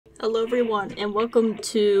Hello everyone, and welcome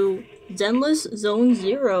to Zenless Zone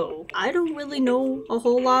 0. I don't really know a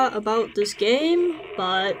whole lot about this game,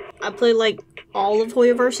 but I play like all of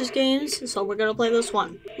Hoyoverse's games, so we're gonna play this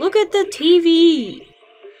one. Look at the TV!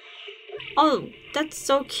 Oh, that's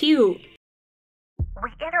so cute.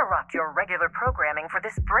 We interrupt your regular programming for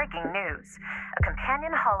this breaking news. A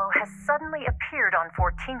companion hollow has suddenly appeared on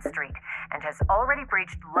 14th Street and has already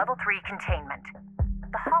breached Level 3 containment.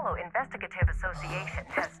 The Hollow Investigative Association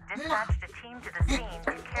has dispatched a team to the scene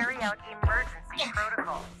to carry out emergency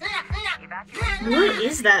protocols. Evacuation What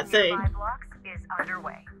is that thing? 5 blocks is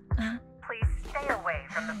underway. Please stay away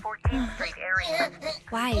from the 14th Street area.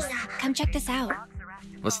 Wise, come check this out.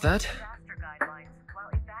 What's that?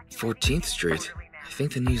 14th Street? I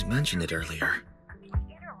think the news mentioned it earlier.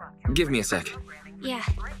 Give me a sec. Yeah,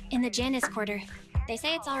 in the Janice quarter. They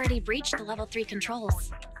say it's already breached the level 3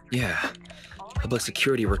 controls. Yeah. Public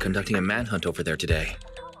security were conducting a manhunt over there today.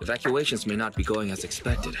 Evacuations may not be going as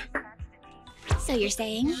expected. So you're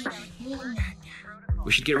saying?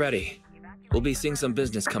 We should get ready. We'll be seeing some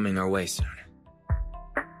business coming our way soon.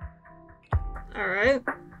 Alright,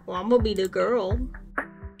 well I'm gonna be the girl.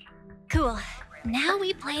 Cool. Now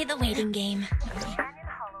we play the waiting game. Companion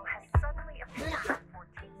hollow has suddenly appeared on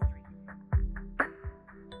 14th Street.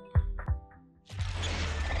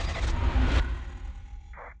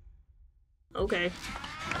 Okay.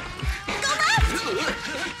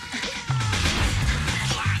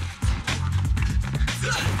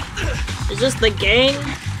 Is this the gang?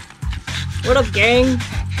 What up, gang?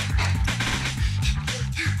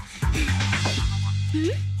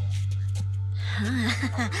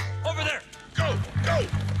 Over there! Go! Go!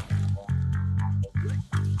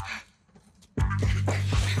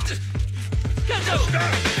 Get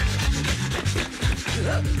down!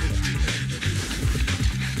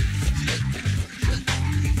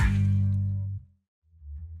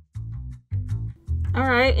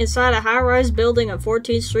 Alright, inside a high-rise building on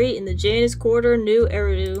 14th Street in the Janice Quarter, New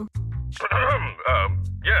Eridu.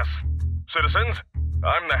 Yes. Citizens,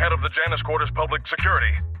 I'm the head of the Janice Quarter's Public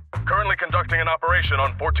Security, currently conducting an operation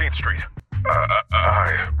on 14th Street.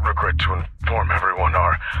 I regret to inform everyone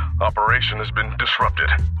our operation has been disrupted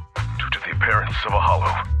due to the appearance of a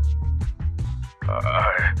hollow.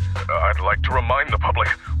 I'd like to remind the public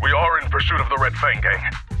we are in pursuit of the Red Fang Gang,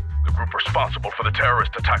 the group responsible for the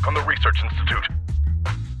terrorist attack on the Research Institute.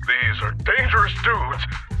 These are dangerous dudes.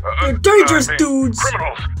 They're dangerous dudes!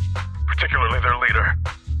 Criminals, particularly their leader,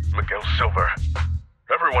 Miguel Silver.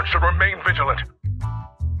 Everyone should remain vigilant.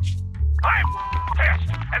 I'm pissed!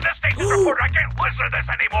 As a station reporter, I can't listen to this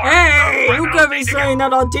anymore! Hey, you could be saying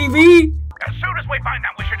that on TV! As soon as we find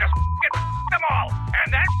them, we should just get them all! And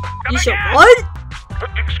then come You should again! what?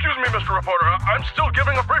 Excuse me, Mr. Reporter. I'm still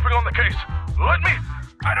giving a briefing on the case. Let me...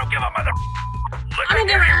 I don't give a mother... Listen I don't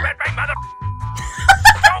give here, you a- red bang mother...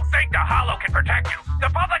 Don't think the Hollow can protect you. The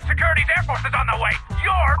Public Security's Air Force is on the way.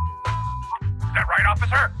 You're... Is that right,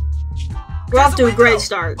 officer? We're off to a great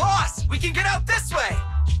start. Boss, we can get out this way!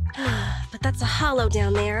 But that's a hollow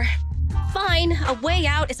down there. Fine, a way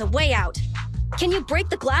out is a way out. Can you break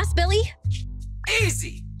the glass, Billy?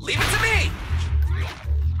 Easy! Leave it to me!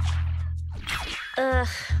 Ah!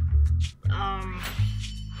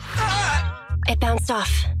 It bounced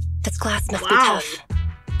off. This glass must be Wow. tough.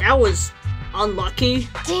 That was unlucky.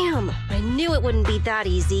 Damn, I knew it wouldn't be that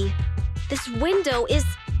easy. This window is...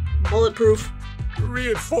 Bulletproof.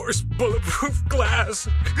 Reinforced bulletproof glass.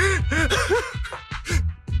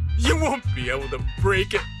 You won't be able to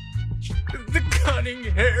break it. The cunning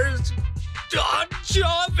hairs on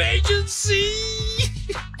job agency.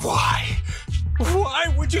 Why?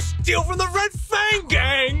 Why would you steal from the Red Fang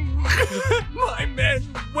Gang? My men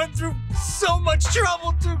went through so much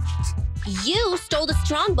trouble to... You stole the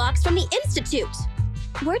strongbox from the Institute.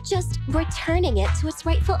 We're just returning it to its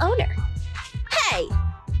rightful owner. Hey,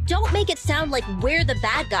 don't make it sound like we're the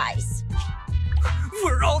bad guys.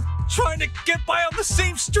 We're all trying to get by on the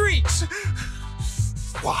same streets.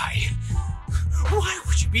 Why? Why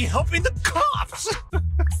would you be helping the cops?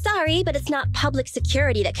 Sorry, but it's not public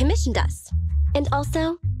security that commissioned us. And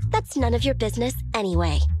also, that's none of your business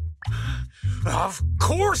anyway. Of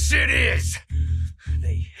course it is!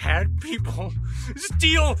 They had people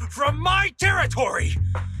steal from my territory!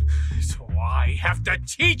 So I have to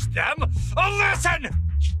teach them a lesson!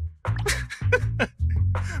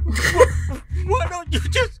 Why don't you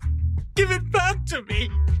just give it back to me?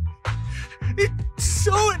 It's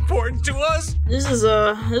so important to us! This is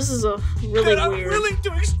a really that I'm weird. willing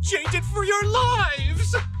to exchange it for your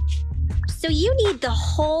lives! So you need the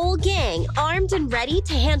whole gang armed and ready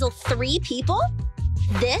to handle 3 people?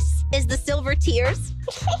 This is the Silver Tears?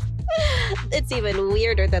 It's even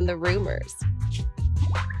weirder than the rumors.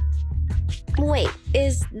 Wait,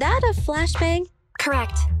 is that a flashbang?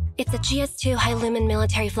 Correct. It's a GS2 high-lumen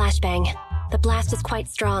military flashbang. The blast is quite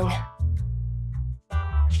strong.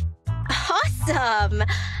 Awesome!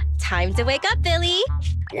 Time to wake up, Billy!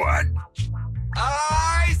 What?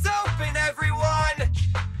 Eyes open, everyone!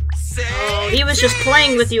 Oh, he was just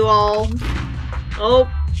playing with you all. Oh.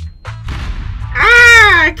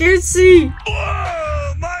 Ah! I can't see!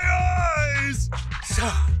 Oh, my eyes!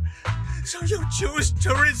 So you choose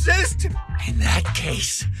to resist? In that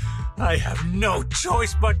case, I have no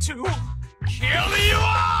choice but to kill you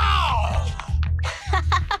all!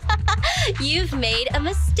 You've made a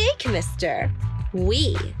mistake, mister.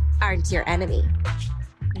 We aren't your enemy.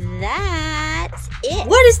 That's it.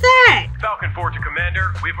 What is that? Falcon 4 to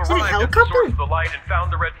Commander, we've Is that a arrived at the helicopter? source of the light and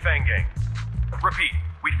found the Red Fang Gang. Repeat,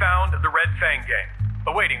 we found the Red Fang Gang.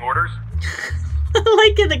 Awaiting orders.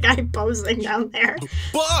 Look at the guy posing down there.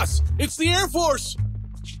 Boss, it's the Air Force!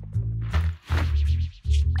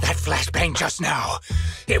 That flashbang just now,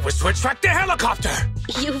 it was to attract the helicopter!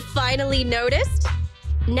 You finally noticed?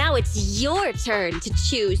 Now it's your turn to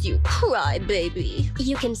choose, you crybaby.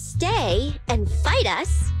 You can stay and fight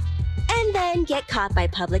us, and then get caught by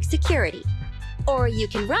public security. Or you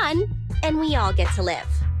can run, and we all get to live.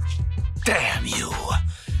 Damn you!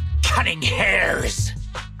 Cunning hares!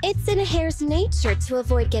 It's in a hare's nature to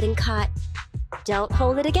avoid getting caught. Don't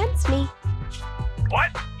hold it against me.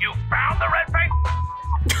 What? You found the Red Fang?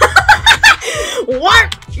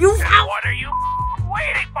 What? You Now found? what are you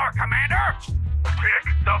waiting for, Commander? Pick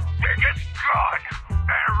the biggest gun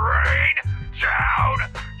and rain down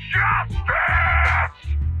justice!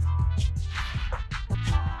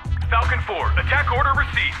 Falcon 4, attack order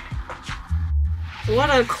received. What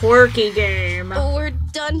a quirky game. We're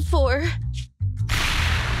done for.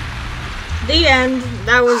 The end.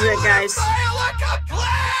 That was it, guys.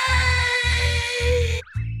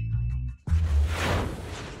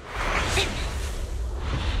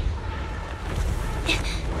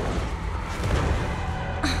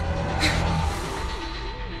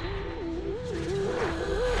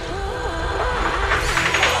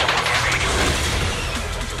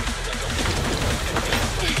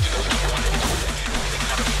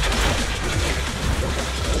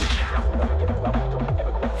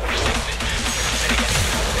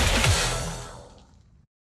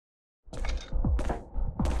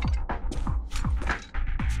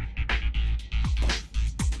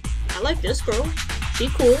 I like this girl. She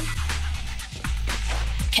cool.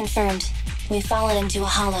 Confirmed. We've fallen into a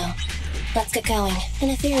hollow. Let's get going. An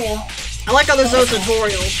ethereal. I like how there's no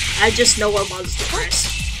tutorial. I just know what buttons to press.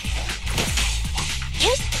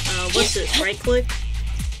 What's this? Right click?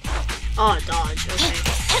 Oh, dodge. Okay.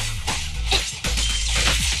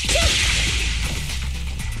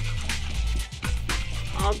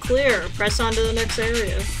 All clear. Press on to the next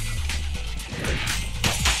area.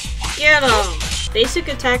 Get 'em! Basic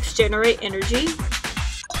attacks generate energy.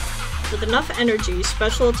 With enough energy,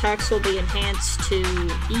 special attacks will be enhanced to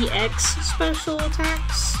EX special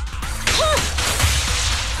attacks.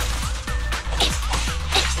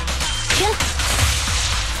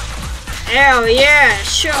 Hell yeah,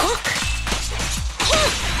 shock!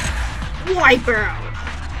 Wipeout!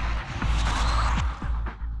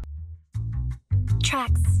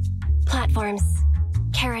 Tracks, platforms,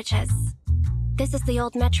 carriages. This is the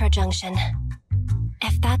old metro junction.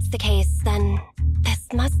 If that's the case, then this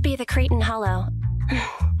must be the Cretan Hollow.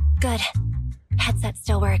 Good. Headset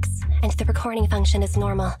still works, and the recording function is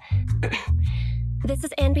normal. This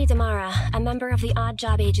is Anby Damara, a member of the odd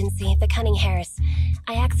job agency, the Cunning Hares.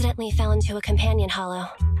 I accidentally fell into a companion hollow.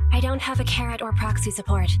 I don't have a carrot or proxy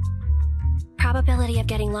support. Probability of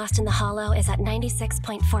getting lost in the hollow is at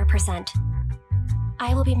 96.4%.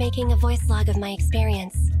 I will be making a voice log of my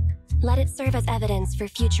experience. Let it serve as evidence for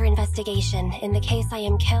future investigation in the case I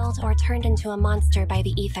am killed or turned into a monster by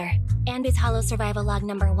the ether. Anby's Hollow Survival Log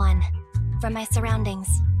number 1. From my surroundings,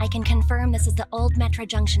 I can confirm this is the old Metro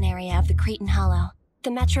Junction area of the Cretan Hollow. The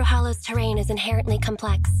Metro Hollow's terrain is inherently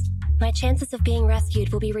complex. My chances of being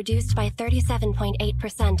rescued will be reduced by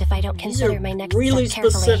 37.8% if I don't consider my next really step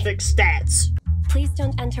carefully. specific stats. Please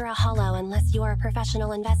don't enter a hollow unless you are a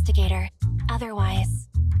professional investigator. Otherwise...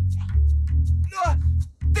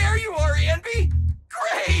 There you are, Anby!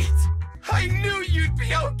 Great! I knew you'd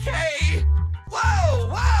be okay!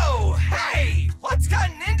 Whoa! Hey! What's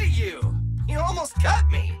gotten into you? You almost cut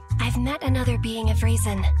me! I've met another being of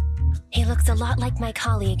reason. He looks a lot like my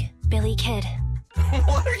colleague, Billy Kidd.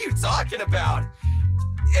 What are you talking about?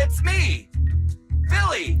 It's me!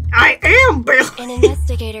 Billy! I am Bill! An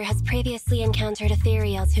investigator has previously encountered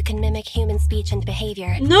ethereals who can mimic human speech and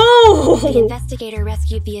behavior. No! The investigator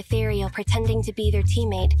rescued the ethereal pretending to be their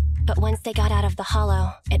teammate, but once they got out of the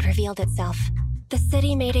hollow, it revealed itself. The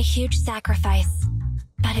city made a huge sacrifice,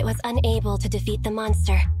 but it was unable to defeat the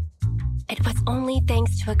monster. It was only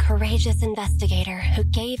thanks to a courageous investigator who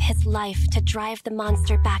gave his life to drive the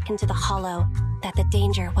monster back into the hollow that the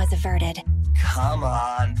danger was averted. Come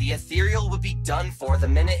on, the ethereal would be done for the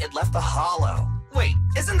minute it left the hollow. Wait,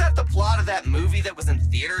 isn't that the plot of that movie that was in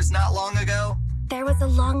theaters not long ago? There was a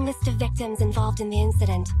long list of victims involved in the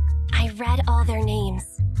incident. I read all their names.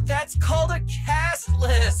 That's called a cast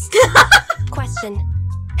list! Question: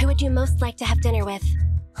 who would you most like to have dinner with?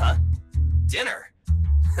 Huh? Dinner?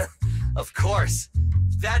 Of course.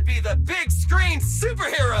 That'd be the big screen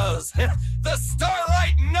superheroes! The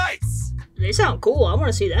Starlight Knights! They sound cool. I want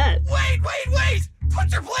to see that. Wait!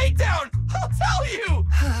 Put your blade down! I'll tell you!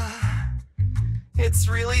 It's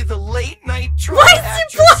really the late night drama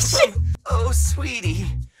actress from Oh Sweetie,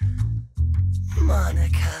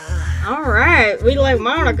 Monica. Alright, we like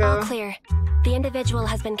Monica. All clear. The individual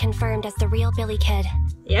has been confirmed as the real Billy Kid.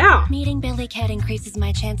 Yeah. Meeting Billy Kid increases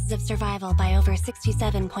my chances of survival by over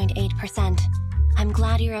 67.8%. I'm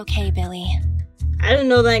glad you're okay, Billy. I didn't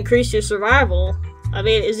know that increased your survival. I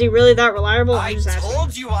mean, is he really that reliable? I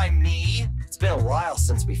told you I'm me. It's been a while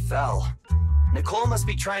since we fell. Nicole must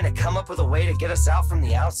be trying to come up with a way to get us out from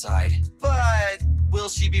the outside. But will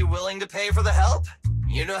she be willing to pay for the help?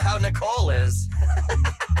 You know how Nicole is.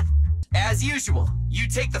 As usual, you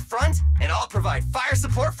take the front, and I'll provide fire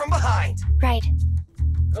support from behind. Right.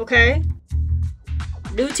 Okay.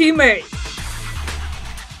 New teammate.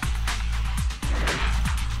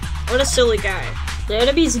 What a silly guy. The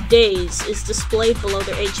enemy's daze is displayed below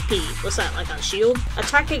their HP. What's that, like on shield?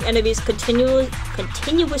 Attacking enemies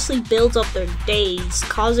continuously builds up their daze,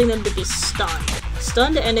 causing them to be stunned.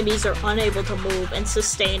 Stunned enemies are unable to move and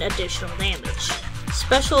sustain additional damage.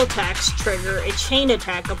 Special attacks trigger a chain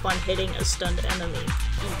attack upon hitting a stunned enemy.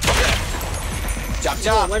 Chop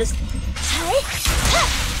chop. What is...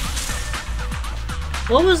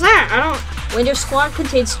 What was that? When your squad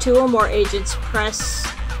contains 2 or more agents, press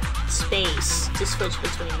space to switch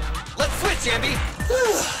between them. Let's switch, Ambi!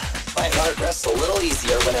 My heart rests a little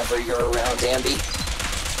easier whenever you're around, Ambi.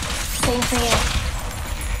 Same for you.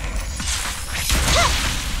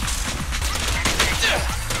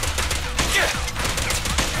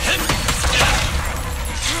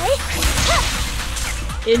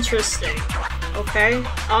 Interesting. Okay.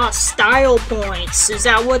 Style points. Is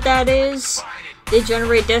that what that is? They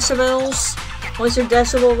generate decibels. What's your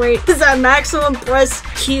decibel rate? Is that maximum? Press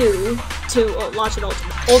Q to launch an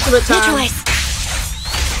ultimate time.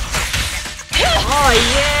 Oh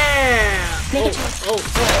yeah! Nice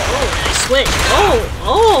switch.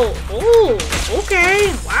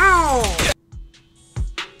 Okay. Wow.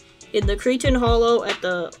 In the Cretan Hollow at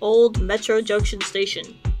the old Metro Junction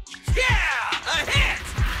station. Yeah! A hit!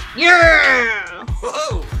 Yeah!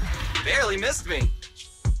 Whoa! Barely missed me.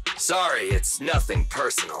 Sorry, it's nothing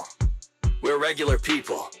personal. We're regular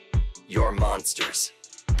people. You're monsters.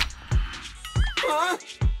 Huh?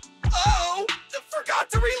 Oh! Forgot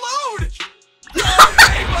to reload!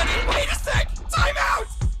 Hey, buddy! Wait a sec! Time out!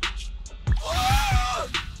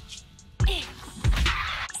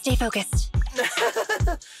 Stay focused.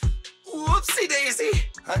 Whoopsie daisy!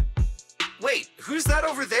 Huh? Wait, who's that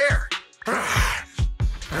over there?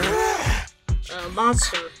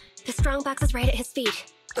 Monster. The strongbox is right at his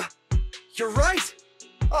feet. You're right!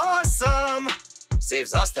 Awesome!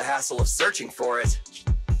 Saves us the hassle of searching for it.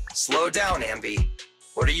 Slow down, Ambi.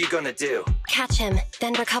 What are you gonna do? Catch him,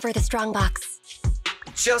 then recover the strongbox.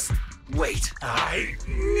 Just wait. I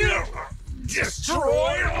never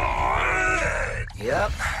destroy it!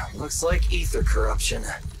 Yep, looks like ether corruption.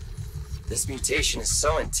 This mutation is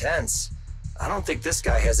so intense. I don't think this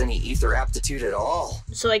guy has any ether aptitude at all.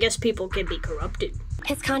 So I guess people can be corrupted.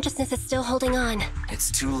 His consciousness is still holding on.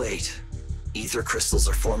 It's too late. Ether crystals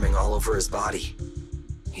are forming all over his body.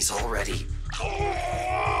 He's all ready.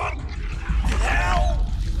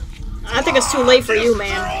 I think it's too late for you,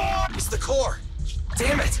 man. It's the core.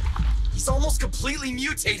 Damn it. He's almost completely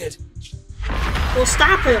mutated. Well,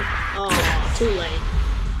 stop him. Oh, too late.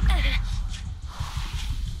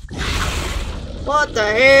 What the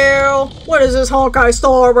hell? What is this Honkai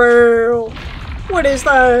Star Rail? What is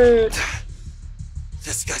that?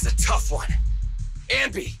 This guy's a tough one.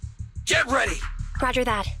 Ambi, get ready. Roger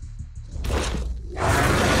that.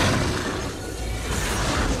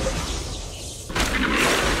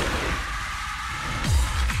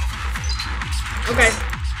 Okay.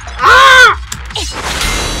 Ah!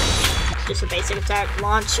 Just a basic attack,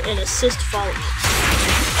 launch, and assist follow.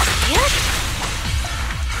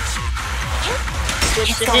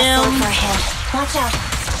 Switch to him. Watch out.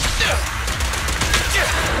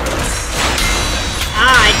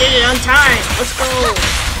 Ah, I did it on time. Let's go.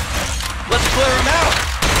 Let's clear him out.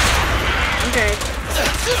 Okay.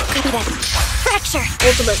 Copy that. Fracture.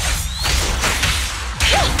 Ultimate.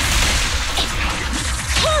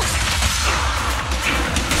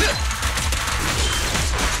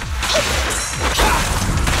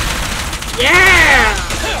 Yeah!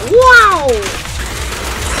 Wow!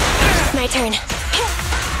 My turn.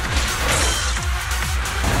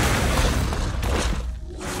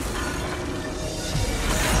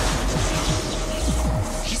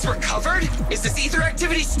 He's recovered? Is this ether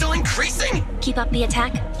activity still increasing? Keep up the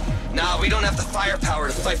attack. Nah, we don't have the firepower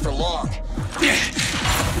to fight for long.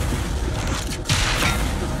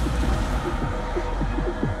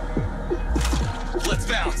 Let's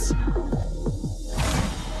bounce.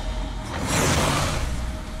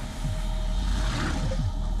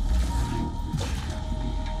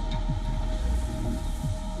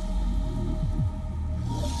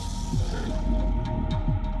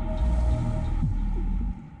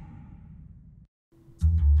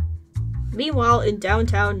 Meanwhile, in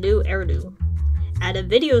downtown New Erdu, at a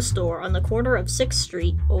video store on the corner of 6th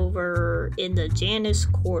Street over in the Janus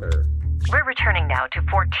Quarter. We're returning now to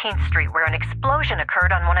 14th Street, where an explosion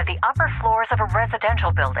occurred on one of the upper floors of a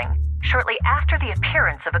residential building, shortly after the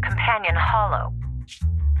appearance of a companion hollow.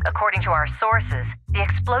 According to our sources, the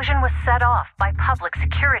explosion was set off by public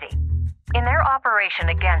security. In their operation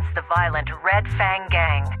against the violent Red Fang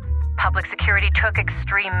Gang, public security took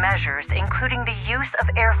extreme measures, including the use of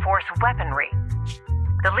Air Force weaponry.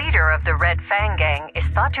 The leader of the Red Fang Gang is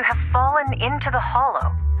thought to have fallen into the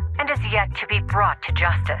hollow and is yet to be brought to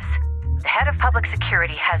justice. The head of public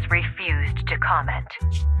security has refused to comment.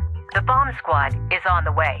 The bomb squad is on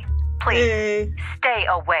the way. Please, stay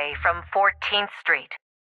away from 14th Street.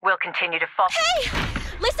 We'll continue to follow. Hey!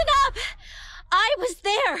 Listen up! I was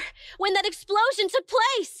there when that explosion took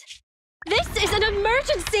place! This is an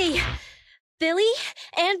emergency! Billy,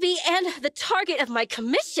 Anby, and the target of my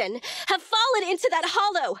commission have fallen into that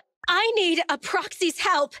hollow. I need a proxy's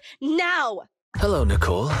help now! Hello,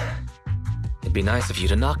 Nicole. It'd be nice of you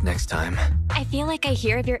to knock next time. I feel like I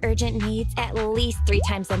hear of your urgent needs at least 3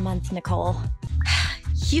 times a month, Nicole.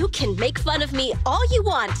 You can make fun of me all you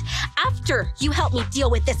want after you help me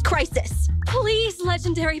deal with this crisis. Please,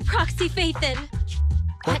 legendary proxy Faithin.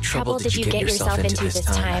 What trouble did you get yourself into this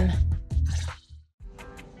time?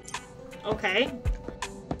 Okay.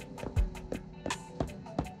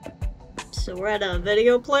 So we're at a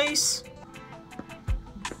video place.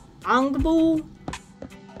 Angbu.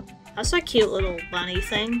 That's a cute little bunny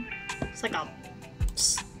thing. It's like a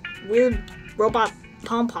weird robot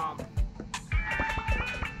pom-pom.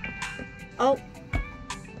 Oh.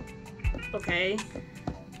 Okay.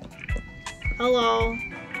 Hello.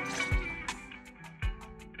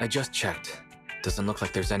 I just checked. Doesn't look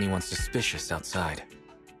like there's anyone suspicious outside.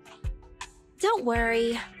 Don't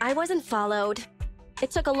worry, I wasn't followed.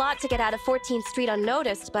 It took a lot to get out of 14th Street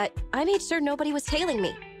unnoticed, but I made sure nobody was tailing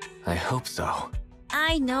me. I hope so.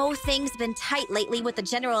 I know things been tight lately with the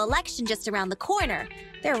general election just around the corner.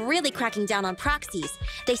 They're really cracking down on proxies.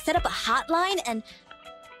 They set up a hotline and...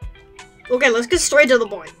 Okay, let's get straight to the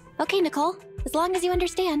point. Okay, Nicole, as long as you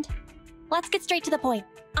understand. Let's get straight to the point.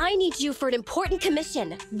 I need you for an important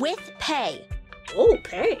commission, with pay. Oh,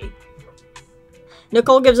 pay.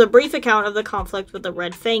 Nicole gives a brief account of the conflict with the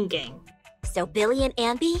Red Fang Gang. So Billy and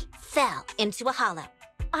Anby fell into a hollow.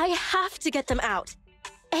 I have to get them out.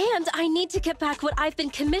 And I need to get back what I've been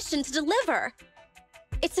commissioned to deliver.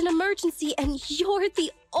 It's an emergency and you're the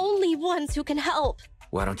only ones who can help.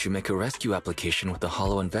 Why don't you make a rescue application with the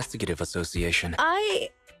Hollow Investigative Association? I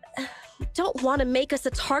don't want to make us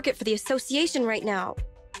a target for the association right now.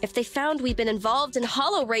 If they found we'd been involved in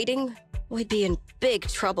hollow raiding, we'd be in big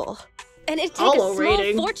trouble. And it'd take a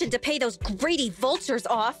small fortune to pay those greedy vultures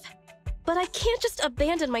off. But I can't just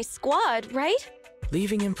abandon my squad, right?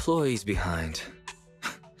 Leaving employees behind.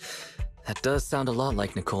 That does sound a lot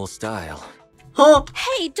like Nicole's style. Huh?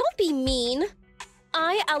 Hey, don't be mean.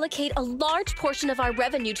 I allocate a large portion of our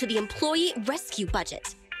revenue to the employee rescue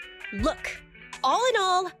budget. Look, all in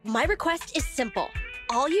all, my request is simple.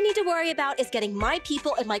 All you need to worry about is getting my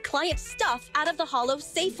people and my clients' stuff out of the hollow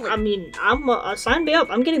safely. I mean, sign me up.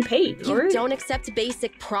 I'm getting paid. You don't accept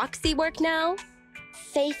basic proxy work now?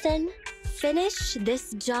 Faithin, finish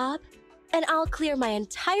this job, and I'll clear my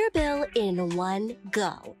entire bill in one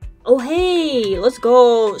go. Oh, hey, let's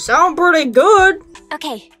go. Sound pretty good.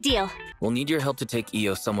 Okay, deal. We'll need your help to take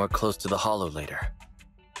EO somewhere close to the hollow later.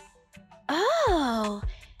 Oh,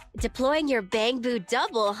 deploying your Bang-Boo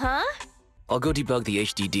double, huh? I'll go debug the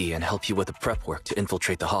HDD and help you with the prep work to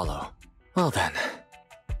infiltrate the Hollow. Well then,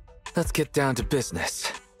 let's get down to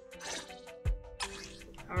business.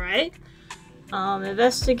 Alright.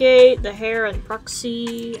 Investigate the hair and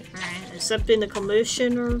proxy. Accepting the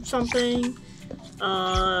commission or something.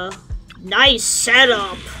 Nice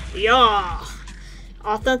setup! Yeah!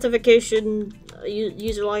 Authentication,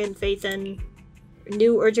 user login, faith in.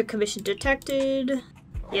 New urgent commission detected.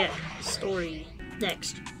 Yeah, story.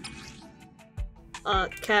 Next.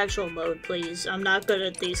 Casual mode, please. I'm not good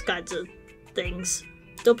at these kinds of things.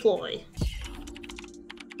 Deploy.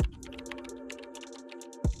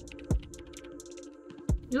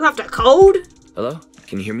 You have to code? Hello?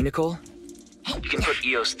 Can you hear me, Nicole? You can put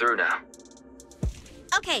EOS through now.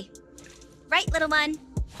 Okay. Right, little one.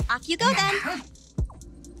 Off you go then.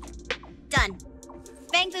 Done.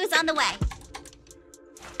 Bang-Boo's on the way.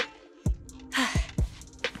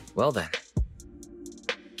 Well then.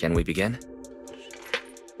 Can we begin?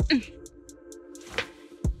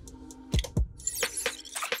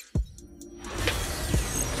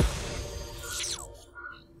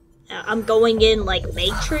 I'm going in like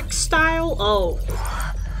Matrix style? Oh.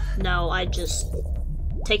 No, I just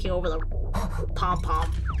taking over the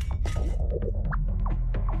pom-pom.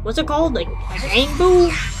 What's it called? Like Gangboo?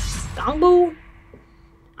 Gangboo?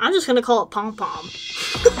 I'm just gonna call it pom-pom.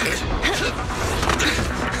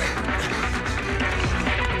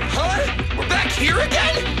 Huh? We're back here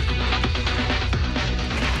again?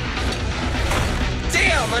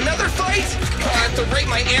 Damn, another fight? At the rate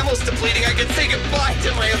my ammo's depleting, I can say goodbye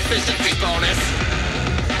to my efficiency bonus.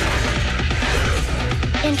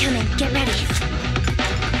 Incoming, get ready.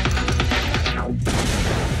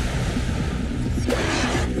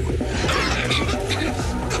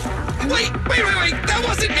 Wait, that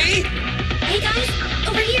wasn't me! Hey guys,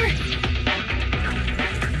 over here!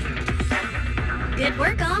 Good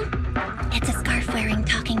work, all. It's a scarf-wearing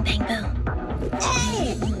talking Bang-Boo.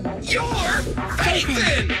 Oh! You're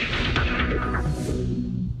Faithin!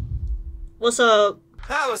 What's up?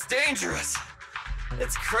 That was dangerous.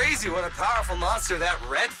 It's crazy what a powerful monster that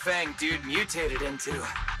Red Fang dude mutated into.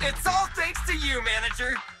 It's all thanks to you,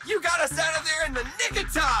 Manager. You got us out of there in the nick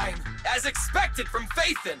of time. As expected from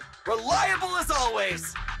Faithin. Reliable as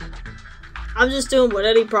always. I'm just doing what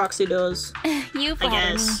any proxy does. You I flatter me.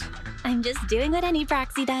 guess. I'm just doing what any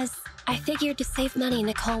proxy does. I figured to save money,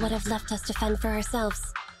 Nicole would have left us to fend for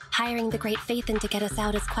ourselves. Hiring the Great Faithin to get us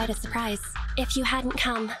out is quite a surprise. If you hadn't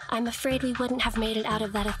come, I'm afraid we wouldn't have made it out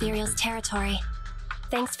of that ethereal's territory.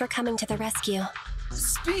 Thanks for coming to the rescue.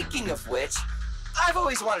 Speaking of which, I've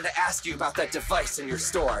always wanted to ask you about that device in your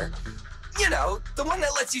store. You know, the one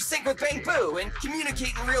that lets you sync with Bang-Boo and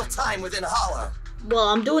communicate in real time within Hollow. Well,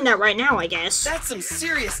 I'm doing that right now, I guess. That's some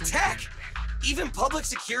serious tech. Even public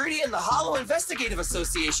security and the Hollow Investigative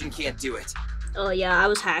Association can't do it. Oh yeah, I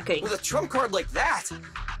was hacking. With a trump card like that,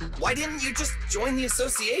 why didn't you just join the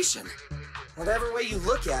association? Whatever way you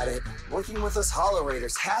look at it, working with us Hollow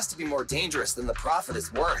Raiders has to be more dangerous than the profit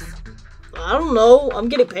is worth. I don't know. I'm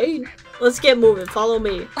getting paid. Let's get moving. Follow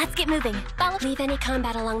me. Let's get moving. Leave any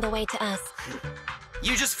combat along the way to us.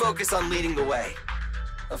 You just focus on leading the way.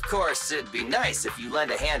 Of course, it'd be nice if you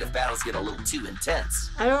lend a hand if battles get a little too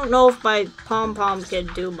intense. I don't know if my pom-pom can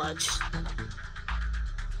do much.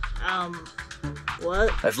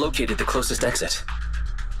 What? I've located the closest exit.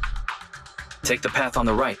 Take the path on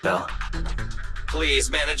the right, Belle.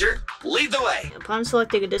 Please, Manager, lead the way. Upon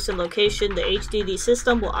selecting a distant location, the HDD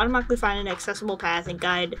system will automatically find an accessible path and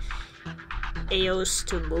guide EOS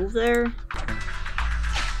to move there.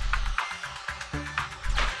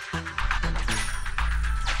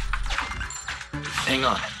 Hang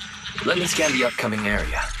on. Let me scan the upcoming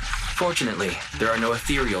area. Fortunately, there are no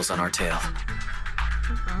ethereals on our tail.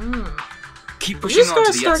 Keep Is pushing this on gonna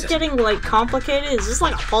to the start exit. getting, like, complicated? Is this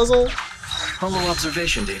like a puzzle? Hollow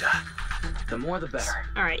observation data. The more the better.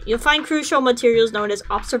 Alright, you'll find crucial materials known as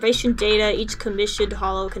observation data. Each commissioned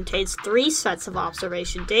hollow contains 3 sets of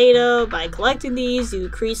observation data. By collecting these, you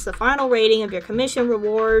increase the final rating of your commission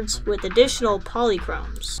rewards with additional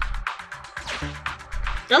polychromes.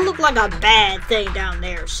 That looked like a bad thing down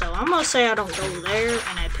there, so I'm gonna say I don't go there,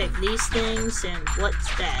 and I pick these things, and what's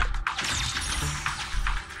that?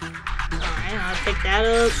 Alright, I'll pick that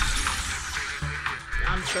up.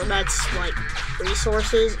 I'm sure that's, like,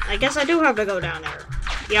 resources. I guess I do have to go down there.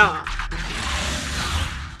 Yeah.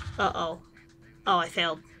 Uh-oh. Oh, I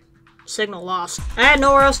failed. Signal lost. I had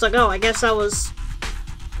nowhere else to go. I guess I was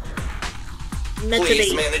meant to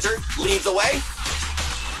Please, be. Manager, lead the way.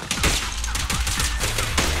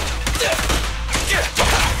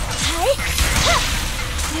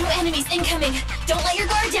 New enemies incoming. Don't let your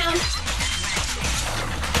guard down.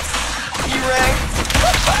 You ready?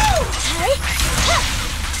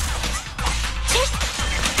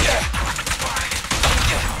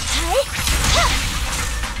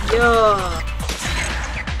 Yeah.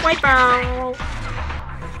 Wipe out.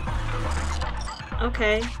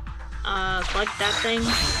 Okay. Collect that thing.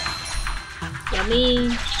 Yummy.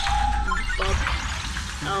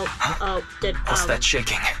 What's that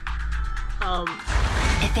shaking?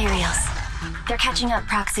 Ethereals. They're catching up,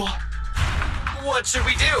 Proxy. What should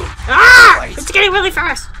we do? Ah! Right. It's getting really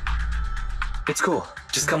fast. It's cool.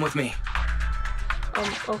 Just come with me.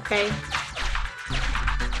 Okay.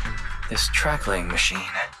 This track laying machine.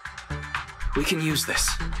 We can use this.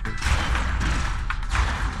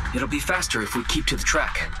 It'll be faster if we keep to the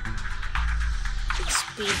track. Let's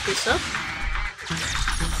speed this up.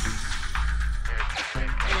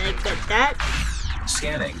 And I get that.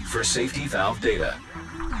 Scanning for safety valve data.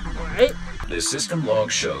 Alright. The system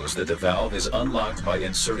log shows that the valve is unlocked by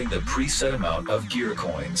inserting the preset amount of gear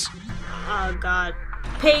coins. Oh god.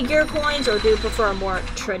 Pay gear coins, or do you prefer a more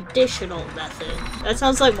traditional method? That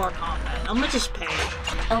sounds like more combat. I'm gonna just pay.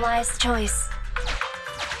 A wise choice.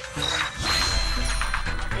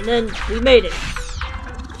 And then we made it.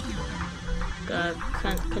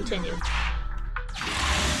 Continue.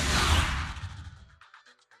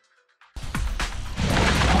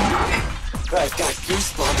 I've got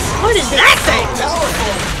goosebumps. What is that thing?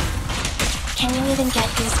 Powerful. Can you even get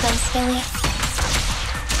goosebumps, Billy?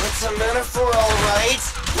 It's a metaphor, alright?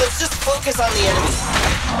 Let's just focus on the enemy.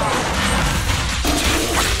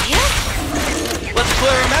 Let's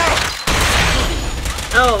clear him out.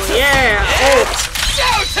 Oh yeah! It's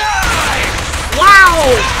showtime!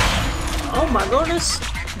 Wow! Oh my goodness!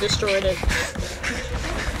 Destroyed it.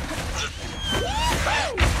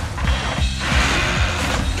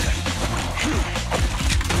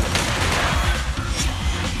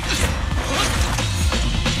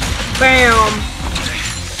 Bam!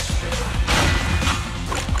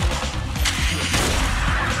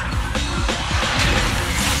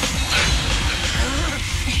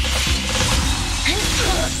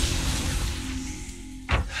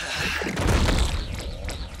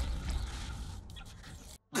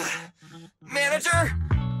 Manager,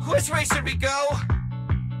 which way should we go?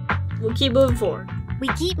 We'll keep moving forward. We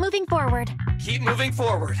keep moving forward. Keep moving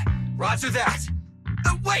forward. Roger that.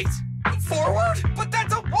 Wait! Forward? But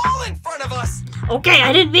that's a wall in front of us! Okay,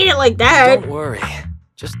 I didn't mean it like that. Don't worry.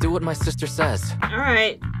 Just do what my sister says.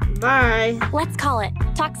 Alright, bye. Let's call it.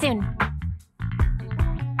 Talk soon.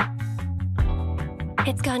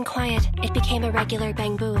 It's gone quiet. It became a regular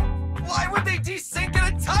bang boo. Why would they desync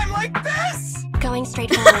at a time like this? Going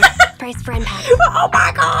straight forward. Brace for impact. Oh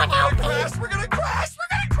my god, help me! We're gonna crash! We're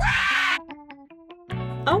gonna crash!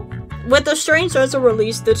 Oh. With the strange sorts of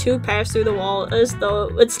release, the two pass through the wall as though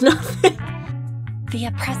it's nothing. The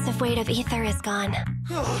oppressive weight of ether is gone.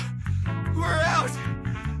 Oh, we're out!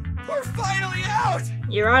 We're finally out!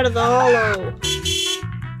 You're out of the hollow.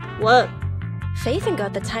 What? Faithin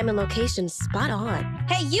got the time and location spot on.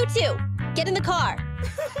 Hey, you two! Get in the car!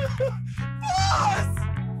 Boss!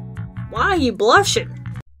 Why are you blushing?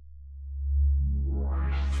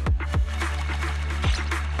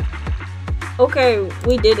 Okay,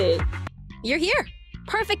 we did it. You're here!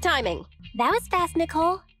 Perfect timing! That was fast,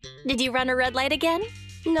 Nicole. Did you run a red light again?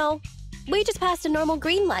 No, we just passed a normal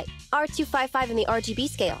green light, R255 in the RGB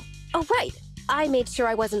scale. Oh right, I made sure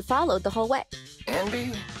I wasn't followed the whole way.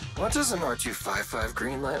 Anby, what does an R255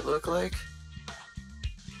 green light look like?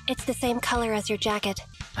 It's the same color as your jacket.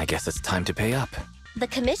 I guess it's time to pay up. The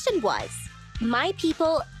commission was my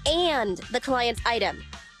people and the client's item.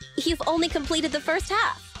 You've only completed the first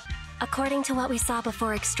half. According to what we saw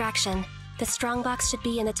before extraction, the strongbox should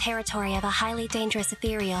be in the territory of a highly dangerous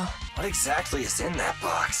ethereal. What exactly is in that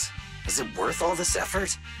box? Is it worth all this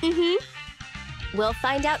effort? Mm-hmm. We'll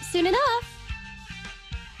find out soon enough.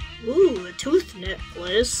 Ooh, a tooth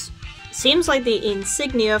necklace. Seems like the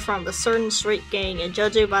insignia from a certain street gang, and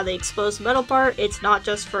judging by the exposed metal part, it's not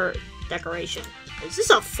just for decoration. Is this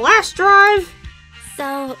a flash drive?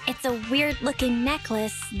 So, it's a weird-looking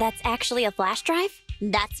necklace that's actually a flash drive?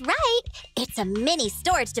 That's right! It's a mini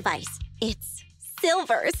storage device. It's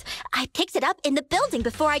Silver's. I picked it up in the building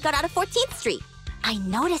before I got out of 14th Street. I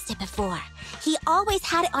noticed it before. He always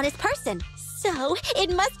had it on his person, so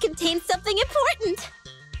it must contain something important.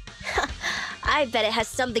 I bet it has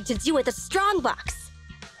something to do with the strongbox.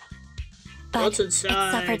 But What's it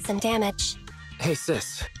inside? suffered some damage. Hey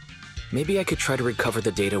sis, maybe I could try to recover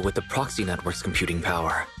the data with the proxy network's computing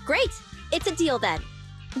power. Great! It's a deal then.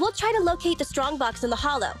 We'll try to locate the strongbox in the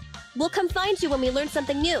hollow. We'll come find you when we learn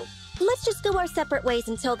something new. let's just go our separate ways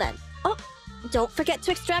until then. Oh, don't forget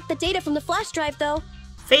to extract the data from the flash drive, though.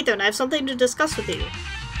 Phaethon, I have something to discuss with you.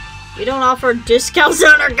 We don't offer discounts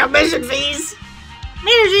on our commission fees.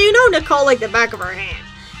 Manager, you know Nicole like the back of her hand.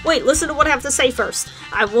 Wait, listen to what I have to say first.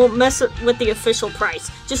 I won't mess with the official price.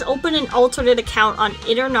 Just open an alternate account on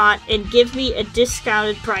Internet and give me a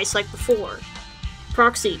discounted price like before.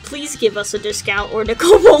 Proxy, please give us a discount or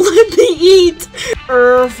Nicole won't let me eat.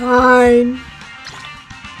 Fine.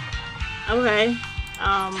 Okay.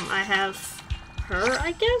 I have her,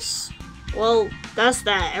 I guess? Well, that's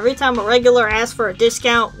that. Every time a regular asks for a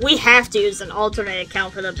discount, we have to use an alternate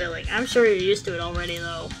account for the billing. I'm sure you're used to it already,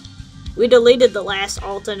 though. We deleted the last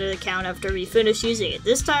alternate account after we finished using it.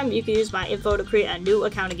 This time, you can use my info to create a new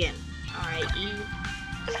account again. Alright,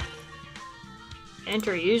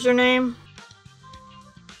 enter username.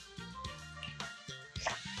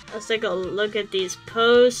 Let's take a look at these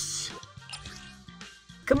posts.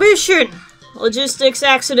 Commission! Logistics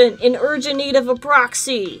accident in urgent need of a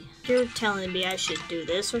proxy. You're telling me I should do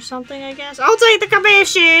this or something, I guess? I'll take the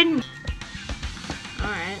commission!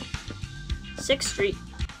 Alright. 6th Street.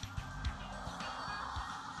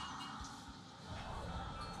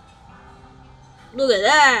 Look at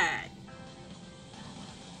that!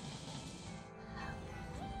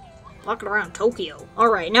 Walking around Tokyo.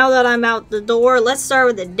 Alright, now that I'm out the door, let's start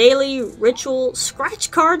with the daily ritual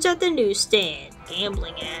scratch cards at the newsstand.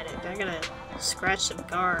 Gambling addict. I gotta scratch some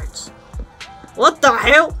cards. What the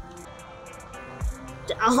hell?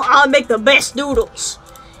 I'll make the best noodles.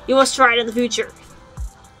 You must try it in the future.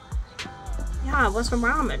 Yeah, I want some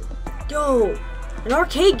ramen. Yo, an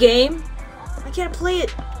arcade game? I can't play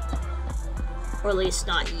it. Or at least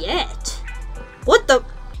not yet. What the?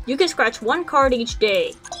 You can scratch 1 card each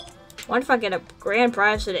day. What if I get a grand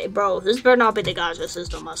prize today? Bro, this better not be the gacha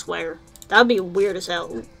system, I swear. That'd be weird as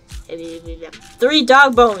hell. 3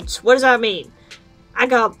 dog bones. What does that mean? I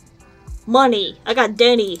got money. I got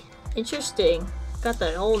Denny. Interesting. Got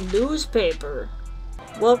the whole newspaper.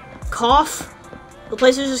 Well, Cough? The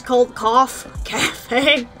place is just called Cough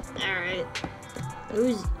Cafe? Alright.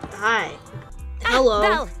 Hi. Hello.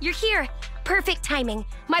 Belle, you're here. Perfect timing.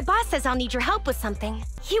 My boss says I'll need your help with something.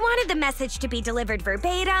 He wanted the message to be delivered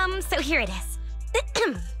verbatim, so here it is.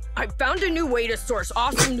 I found a new way to source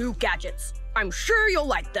awesome new gadgets. I'm sure you'll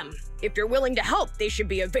like them. If you're willing to help, they should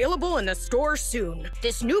be available in the store soon.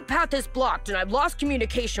 This new path is blocked and I've lost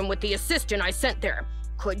communication with the assistant I sent there.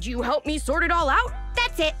 Could you help me sort it all out?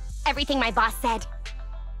 That's it. Everything my boss said.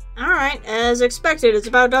 Alright, as expected, it's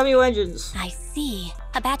about W engines. I see.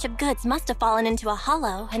 A batch of goods must have fallen into a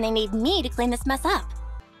hollow, and they need me to clean this mess up.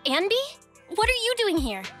 Anby? What are you doing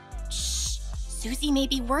here? Shh. Susie may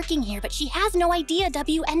be working here, but she has no idea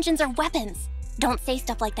W engines are weapons. Don't say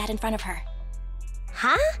stuff like that in front of her.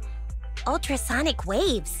 Huh? Ultrasonic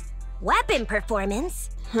waves. Weapon performance.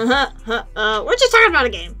 We're just talking about a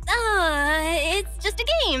game. It's just a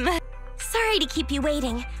game. Sorry to keep you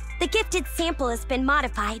waiting. The gifted sample has been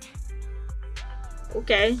modified.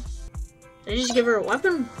 Okay. Did I just give her a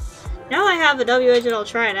weapon? Now I have a W engine, I'll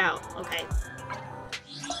try it out. Okay.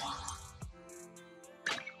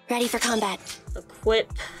 Ready for combat.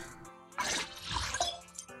 Equip.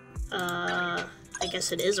 I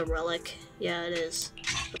guess it is a relic. Yeah, it is.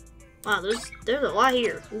 Wow, there's a lot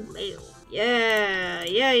here. Ooh, mail. Yeah.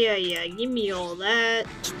 Give me all that.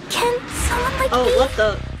 Can someone like me what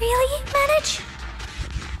the? Really manage?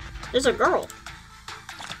 There's a girl.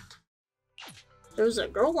 There was a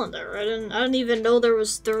girl in there. I didn't even know there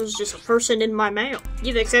was just a person in my mail.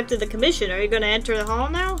 You've accepted the commission. Are you gonna enter the hall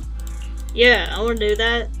now? Yeah, I wanna do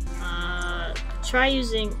that. Try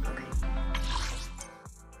using. Okay.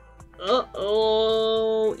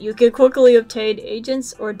 Uh-oh. You can quickly obtain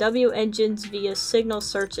agents or W engines via signal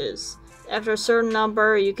searches. After a certain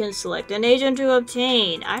number, you can select an agent to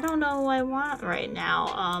obtain. I don't know what I want right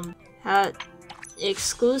now.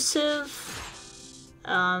 Exclusive.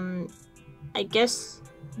 I guess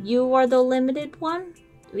you are the limited one.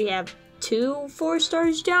 We have 2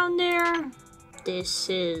 4-stars down there. This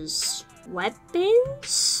is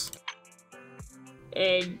weapons.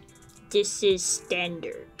 And this is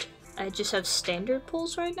standard. I just have standard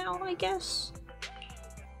pulls right now, I guess.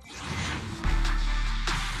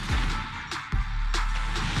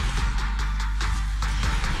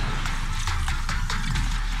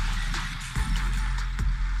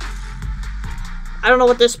 I don't know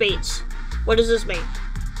what this means. What does this mean?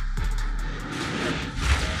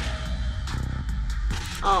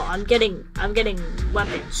 Oh, I'm getting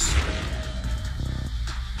weapons.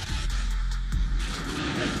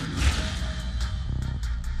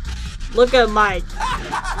 Look at my...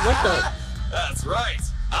 What the... That's right.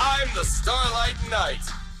 I'm the Starlight Knight.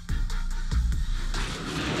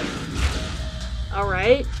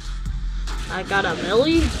 Alright. I got a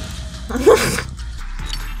milli?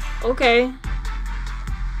 Okay.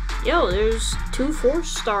 Yo, there's 2 4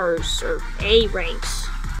 stars, or A ranks.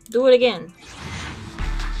 Do it again.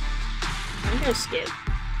 I'm gonna skip.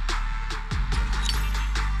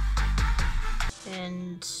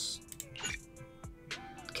 And...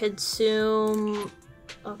 consume...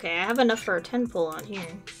 Okay, I have enough for a 10 pull on here.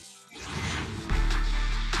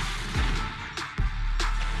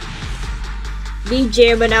 Me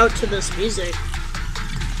jamming out to this music.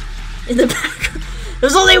 In the background.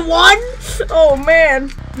 There's only one? Oh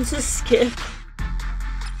man. This is skip.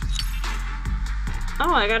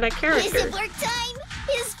 Oh, I got a character. Is it work time?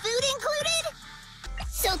 Is food included?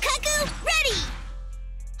 So Kaku, ready!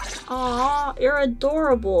 Aw, you're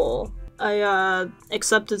adorable. I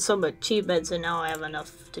accepted some achievements and now I have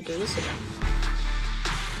enough to do this again.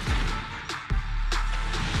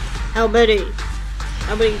 How many?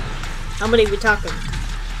 How many we talking?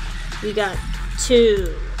 We got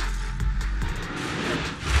 2.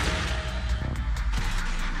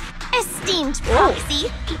 Esteemed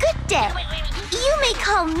Proxy, good day. You may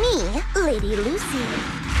call me Lady Lucy.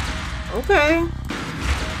 Okay.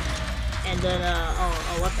 And then,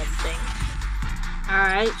 a weapon thing.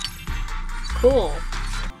 Alright. Cool.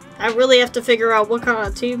 I really have to figure out what kind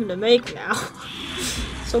of team to make now.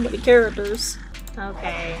 So many characters.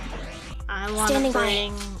 Okay. I want to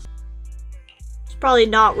bring... There's probably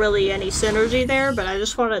not really any synergy there, but I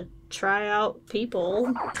just want to try out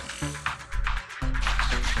people.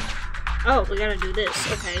 Oh, we gotta do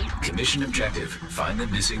this. Okay. Commission objective. Find the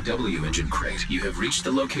missing W engine crate. You have reached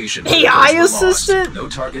the location. AI assistant? No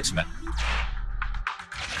targets met.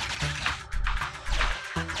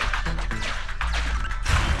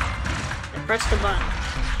 Press the button.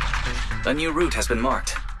 A new route has been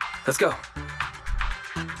marked. Let's go.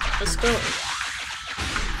 Let's go.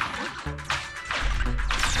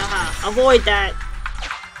 Haha, avoid that.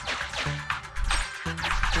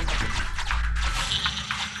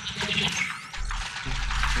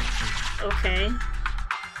 Okay.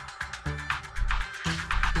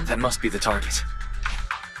 That must be the target.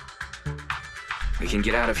 We can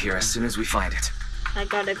get out of here as soon as we find it. I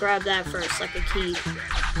gotta grab that first, like a key.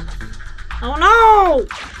 Oh no!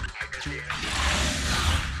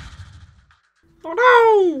 Oh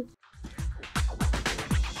no!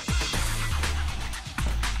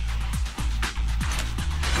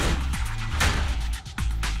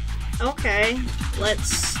 Okay,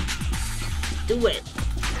 let's do it.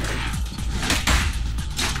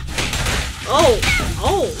 Oh!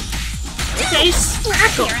 Oh! Okay,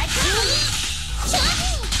 smack him!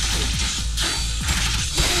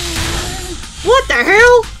 What the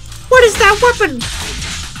hell? What is that weapon?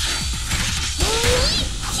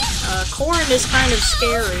 Corn is kind of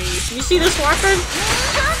scary. You see this weapon?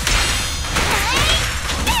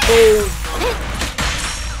 Boom.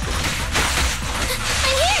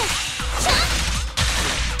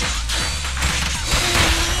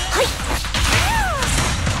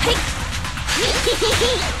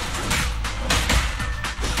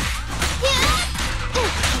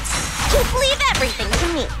 Just leave everything to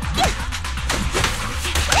me.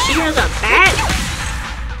 She has a bat?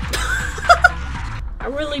 I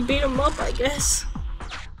really beat him up, I guess.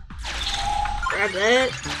 Grab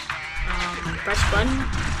that. Press button.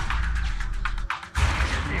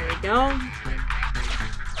 There we go.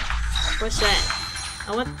 What's that?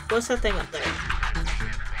 What's that thing up there?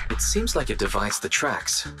 It seems like it divides the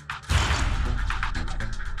tracks.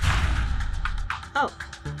 Oh.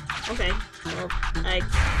 Okay. Well, I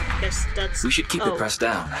guess that's... We should keep it pressed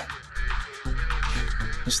down.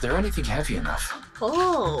 Is there anything heavy enough?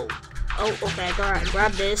 Oh. Oh, okay. Alright,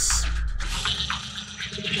 grab this.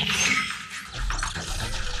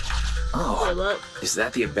 Oh, wait, what? Is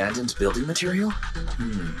that the abandoned building material?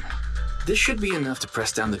 This should be enough to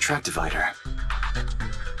press down the track divider.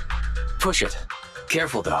 Push it.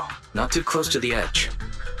 Careful though, not too close to the edge.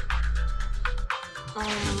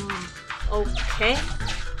 Okay.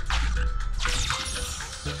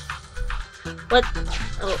 What?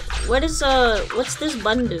 Oh, what is what's this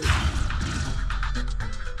button do?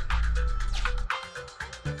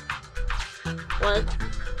 What?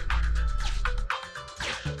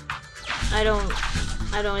 I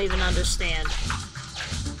don't even understand.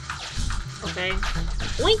 Okay.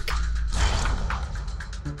 Wink!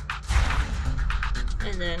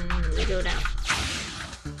 And then we go down.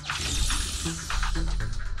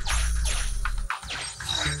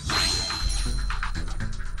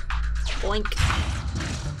 Boink.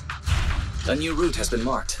 A new route has been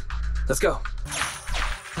marked. Let's go.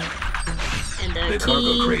 And the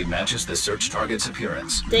cargo crate matches the search target's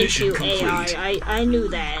appearance. Thank you, AI. I knew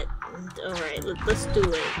that. Alright, let's do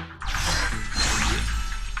it.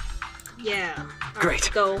 Yeah.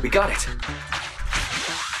 Great. Go. We got it.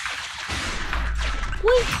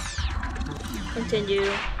 Wait.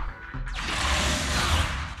 Continue.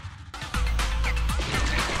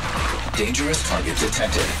 Dangerous target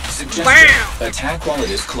detected. Suggested. Attack while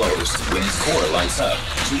it is closed. When its core lights up,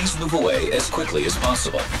 please move away as quickly as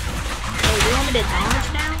possible. Oh, you want me to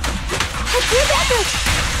dodge now?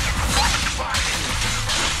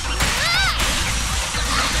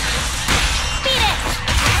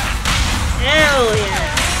 Hell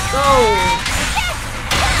yeah! Go!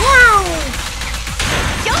 Wow!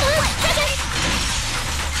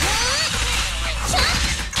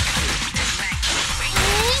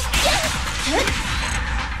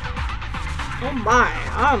 Oh my,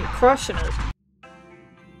 I'm crushing it.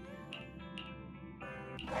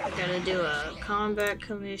 I gotta do a combat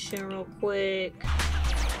commission real quick.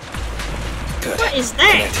 Good. What is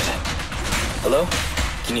that? Connected. Hello?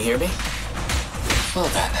 Can you hear me? Well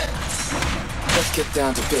then, let's get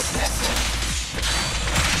down to business.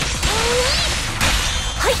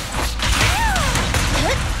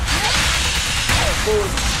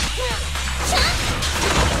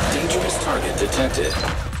 Dangerous target detected.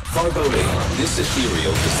 Foreboding, this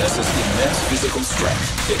ethereal possesses immense physical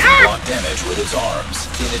strength. It can block damage with its arms.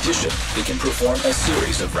 In addition, it can perform a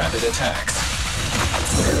series of rapid attacks.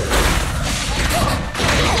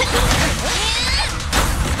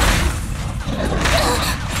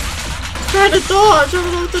 Try to dodge, I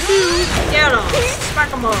don't know what to do. Get him.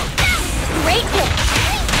 Smack him up. Great pick.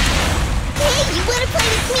 Hey, you wanna play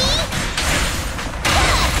with me?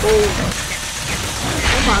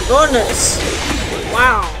 Oh my goodness.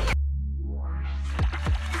 Wow.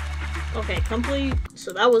 Okay, complete.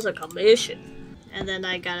 So that was a commission. And then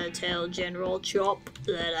I gotta tell General Chop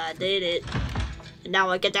that I did it. And now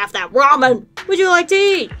I get to have that ramen. Would you like to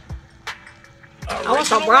eat? I want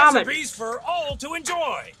some ramen. Recipes for all to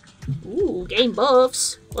enjoy. Ooh, game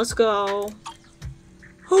buffs. Let's go.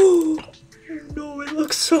 Oh no, it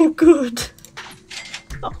looks so good.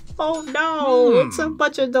 Oh no, it's a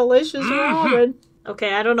bunch of delicious ramen.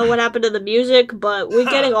 Okay, I don't know what happened to the music, but we're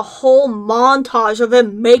getting a whole montage of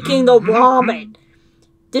him making the ramen.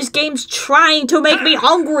 This game's trying to make me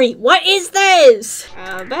hungry. What is this?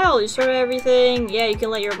 Belle, you sorted everything. Yeah, you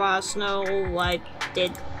can let your boss know I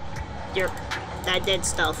did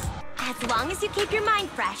stuff. As long as you keep your mind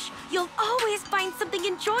fresh, you'll always find something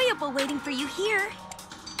enjoyable waiting for you here.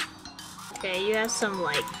 Okay, you have some,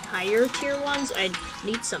 like, higher tier ones. I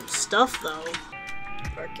need some stuff, though.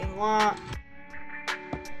 Parking lot.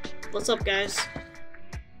 What's up, guys?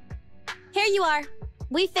 Here you are.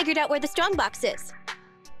 We figured out where the strongbox is.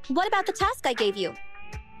 What about the task I gave you?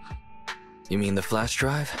 You mean the flash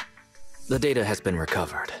drive? The data has been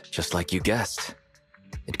recovered, just like you guessed.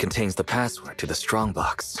 It contains the password to the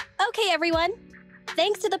strongbox. Okay, everyone.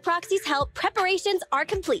 Thanks to the proxy's help, preparations are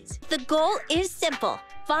complete. The goal is simple.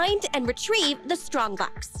 Find and retrieve the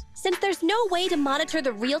strongbox. Since there's no way to monitor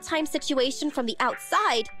the real-time situation from the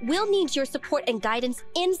outside, we'll need your support and guidance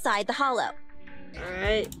inside the Hollow.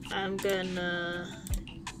 Alright, I'm gonna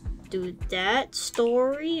do that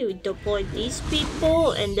story. We deploy these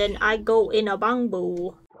people, and then I go in a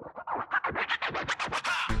bamboo.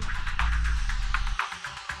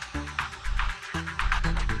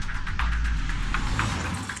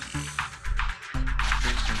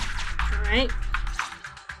 Alright.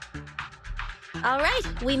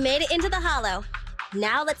 Alright, we made it into the Hollow.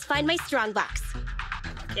 Now let's find my strongbox.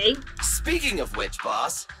 Okay. Speaking of which,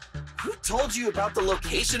 boss, who told you about the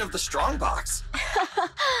location of the strongbox?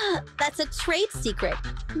 That's a trade secret.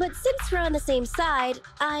 But since we're on the same side,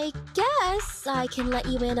 I guess I can let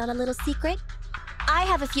you in on a little secret. I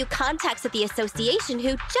have a few contacts at the association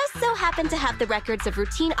who just so happen to have the records of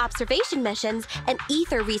routine observation missions and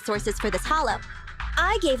ether resources for this Hollow.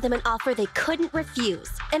 I gave them an offer they couldn't refuse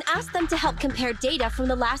and asked them to help compare data from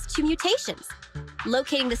the last 2 mutations.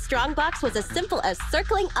 Locating the strongbox was as simple as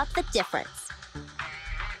circling up the difference.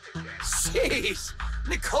 Jeez,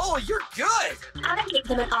 Nicole, you're good! I gave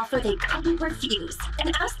them an offer they couldn't refuse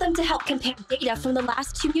and asked them to help compare data from the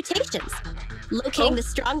last 2 mutations. Locating the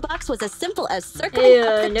strongbox was as simple as circling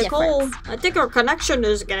up the Nicole, difference. I think our connection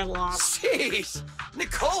is getting lost. Jeez,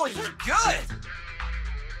 Nicole, you're good!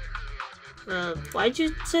 Why'd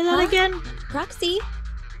you say that again? Roxy,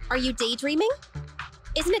 are you daydreaming?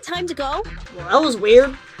 Isn't it time to go? Well, that was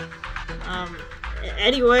weird.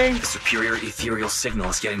 Anyway. The superior ethereal signal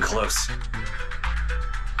is getting close.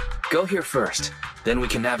 Go here first, then we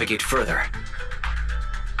can navigate further.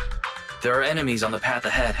 There are enemies on the path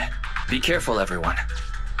ahead. Be careful, everyone.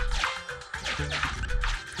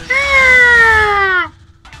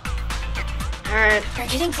 Alright. We're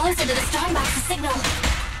getting closer to the Starbucks signal.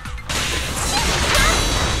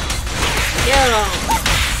 Yo.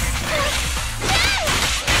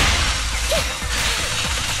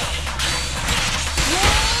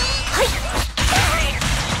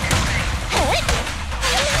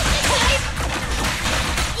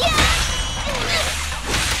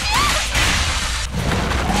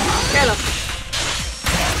 Get him.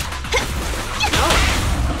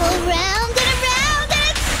 Around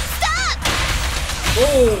and stop!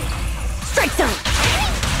 Oh. Strike zone!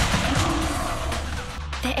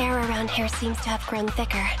 The air around here seems to have grown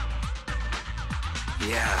thicker.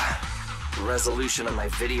 Yeah. The resolution of my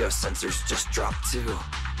video sensors just dropped too.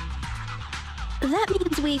 That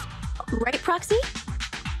means we've... Right, Proxy?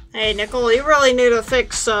 Hey, Nicole, you really need to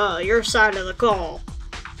fix your side of the call.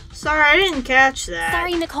 Sorry, I didn't catch that.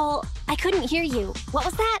 Sorry, Nicole. I couldn't hear you. What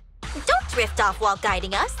was that? Don't drift off while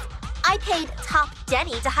guiding us. I paid Top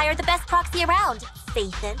Denny to hire the best proxy around,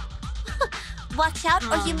 Fathin. Watch out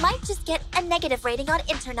or you might just get a negative rating on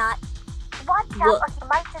internet. Watch out or you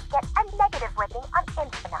might just get a negative rating on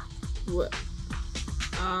internet. What?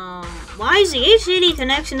 Why is the HDD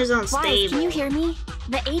connection is unstable? Wise, can you hear me?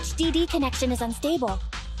 The HDD connection is unstable.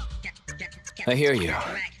 I hear you.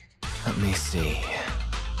 Let me see.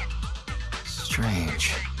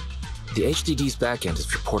 Strange. The HDD's backend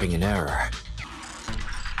is reporting an error.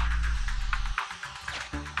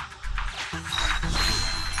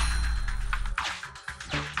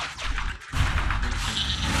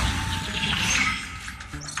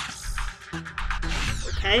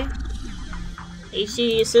 Okay.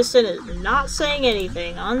 HDD assistant is not saying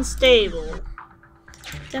anything. Unstable.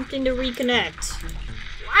 Attempting to reconnect.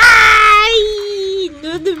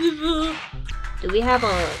 Do we have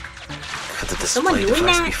a... Could the Someone display doing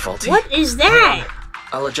device that? be faulty? What is that?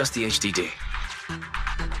 I'll adjust the HDD.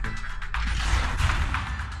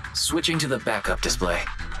 Switching to the backup display.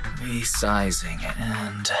 Resizing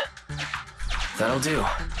and... That'll do.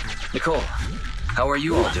 Nicole, how are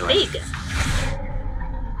you all doing? Big.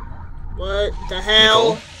 What the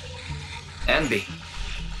hell? Envy.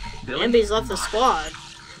 Envy's left the squad.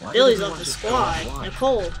 Billy's left the squad.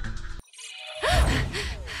 Nicole.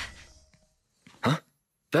 Huh?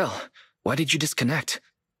 Belle, why did you disconnect?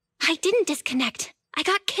 I didn't disconnect. I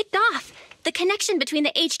got kicked off. The connection between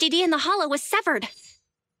the HDD and the holo was severed.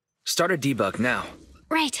 Start a debug now.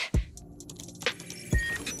 Right.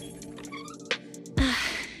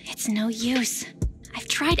 It's no use. I've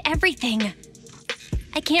tried everything.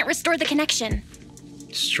 I can't restore the connection.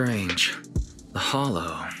 Strange. The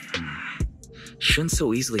holo shouldn't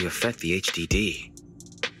so easily affect the HDD.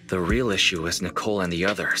 The real issue is Nicole and the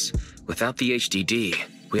others. Without the HDD,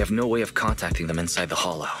 we have no way of contacting them inside the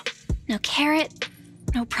holo. No carrot,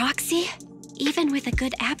 no proxy. Even with a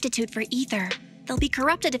good aptitude for ether, they'll be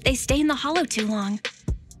corrupted if they stay in the holo too long.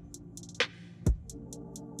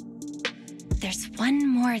 There's one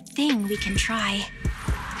more thing we can try.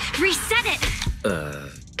 Reset it!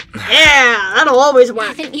 Yeah, that'll always work.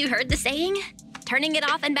 Haven't you heard the saying? Turning it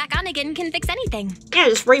off and back on again can fix anything. Yeah,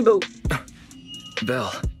 just reboot.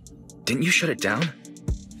 Belle, didn't you shut it down?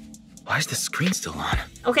 Why is the screen still on?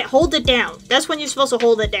 Okay, hold it down. That's when you're supposed to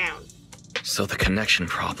hold it down. So the connection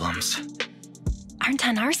problems aren't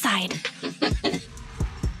on our side.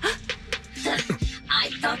 I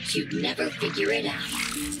thought you'd never figure it out.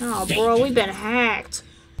 Oh, bro, we've been hacked.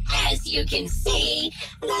 As you can see,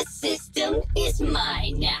 the system is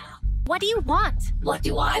mine now. What do you want? What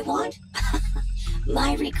do I want?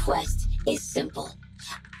 My request is simple.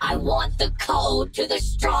 I want the code to the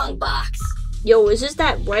strongbox. Yo, is this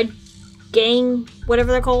that red gang,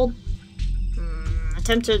 whatever they're called?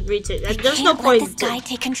 Attempt to retake. There's no point. Let this guy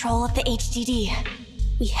take control of the HDD.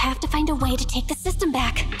 We have to find a way to take the system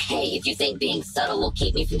back. Hey, if you think being subtle will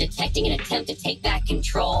keep me from detecting an attempt to take back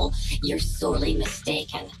control, you're sorely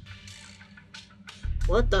mistaken.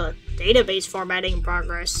 What the? Database formatting in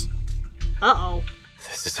progress. Uh-oh.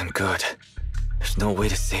 This isn't good. There's no way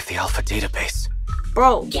to save the alpha database.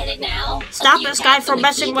 Bro. Get it now? Stop this guy from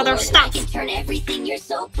messing with our stuff. I can turn everything you're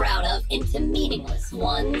so proud of into meaningless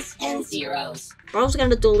ones and zeros. Bro's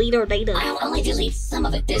gonna delete our data. I'll only delete some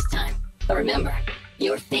of it this time. But remember,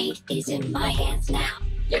 your fate is in my hands now.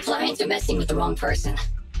 Your clients are messing with the wrong person.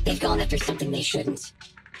 They've gone after something they shouldn't.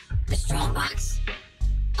 The strongbox.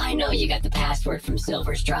 I know you got the password from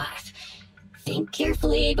Silver's drive. Think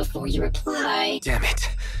carefully before you reply. Damn it.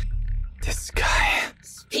 This guy.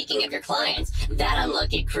 Speaking of your clients, that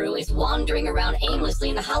unlucky crew is wandering around aimlessly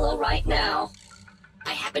in the holo right now.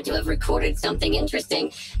 I happen to have recorded something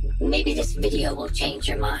interesting. Maybe this video will change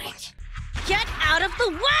your mind. Get out of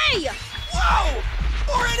the way! Whoa!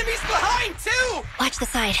 More enemies behind, too! Watch the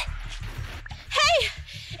side. way?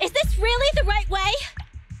 Is this really the right way?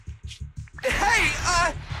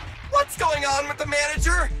 Hey, what's going on with the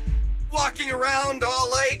manager? Walking around all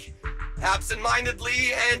like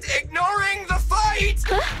absent-mindedly and ignoring the fight!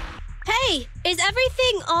 Huh? Hey, is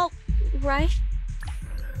everything all right?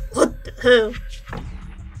 What the hell?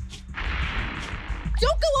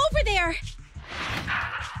 Don't go over there!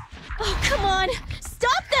 Oh, come on!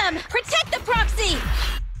 Stop them! Protect the proxy!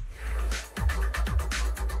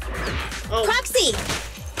 Oh. Proxy!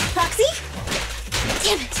 Proxy?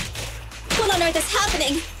 Damn it! What on earth is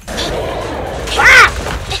happening? Ah!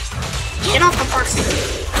 Get off the proxy!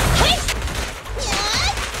 Hey!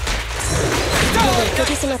 Go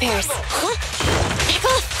do some repairs. Huh? Back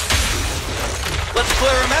off! Let's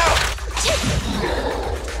clear him out!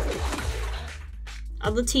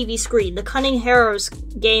 On the TV screen, the Cunning Heroes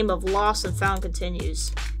game of Lost and Found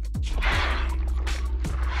continues.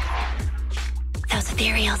 Those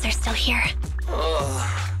ethereals are still here.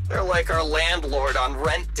 Oh, they're like our landlord on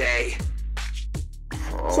rent day.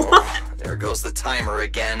 Oh, there goes the timer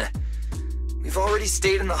again. We've already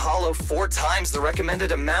stayed in the Hollow 4 times the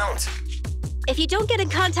recommended amount. If you don't get in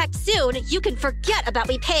contact soon, you can forget about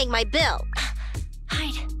me paying my bill.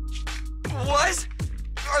 Hide. What?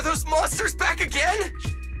 Are those monsters back again?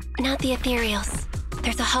 Not the ethereals.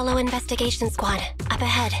 There's a Hollow investigation squad up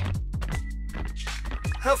ahead.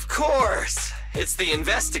 Of course. It's the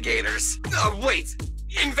investigators. Wait.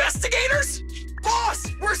 Investigators? Boss,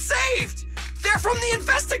 we're saved! They're from the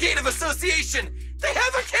Investigative Association! They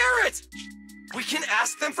have a carrot! We can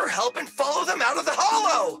ask them for help and follow them out of the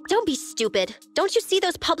Hollow! Don't be stupid. Don't you see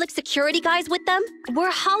those public security guys with them?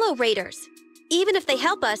 We're Hollow Raiders. Even if they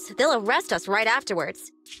help us, they'll arrest us right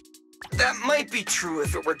afterwards. That might be true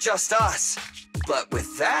if it were just us. But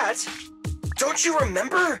with that, don't you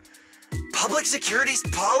remember? Public security's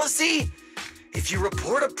policy? If you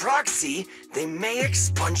report a proxy, they may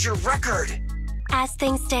expunge your record. As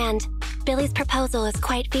things stand, Billy's proposal is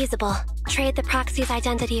quite feasible. Trade the proxy's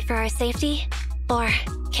identity for our safety, or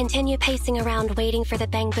continue pacing around waiting for the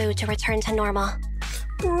Bangbu to return to normal.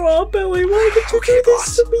 Bro, Billy, why did you do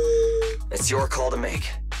this to me? It's your call to make.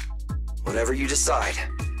 Whatever you decide,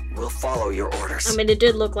 we'll follow your orders. I mean, it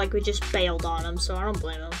did look like we just bailed on him, so I don't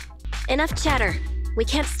blame him. Enough chatter. We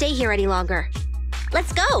can't stay here any longer.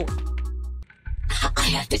 Let's go! I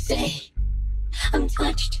have to say, I'm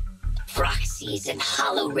touched. Proxies and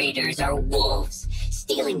Hollow Raiders are wolves,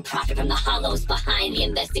 stealing profit from the Hollows behind the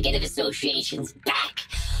Investigative Association's back,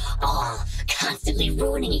 all constantly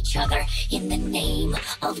ruining each other in the name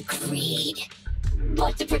of greed.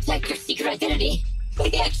 But to protect your secret identity,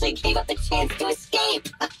 they actually gave up the chance to escape.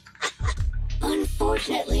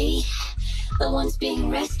 Unfortunately, the ones being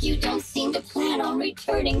rescued don't seem to plan on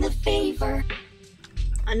returning the favor.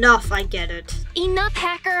 Enough, I get it. Enough,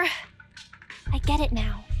 hacker! I get it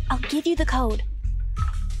now. I'll give you the code.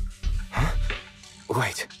 Huh?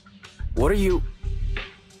 Wait. What are you...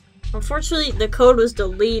 Unfortunately, the code was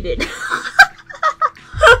deleted.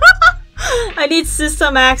 I need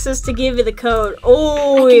system access to give you the code.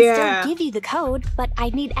 Oh, I yeah. can still give you the code, but I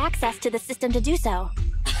need access to the system to do so.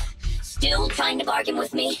 Still trying to bargain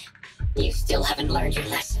with me? You still haven't learned your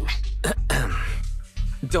lesson.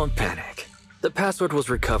 Don't panic. The password was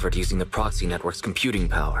recovered using the proxy network's computing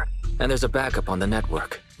power, and there's a backup on the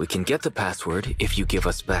network. We can get the password if you give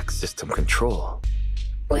us back system control.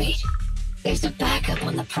 Wait, there's a backup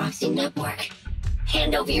on the proxy network.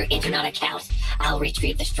 Hand over your internet account. I'll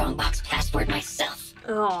retrieve the Strongbox password myself.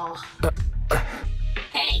 Oh.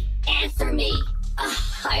 Hey, answer me.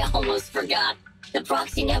 I almost forgot. The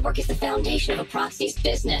proxy network is the foundation of a proxy's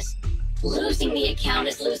business. Losing the account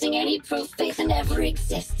is losing any proof Phaethon ever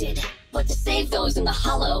existed. But to save those in the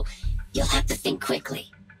Hollow, you'll have to think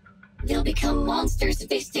quickly. They'll become monsters if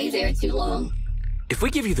they stay there too long. If we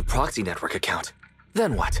give you the proxy network account,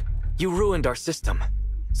 then what? You ruined our system.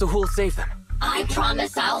 So who'll save them? I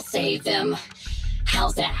promise I'll save them.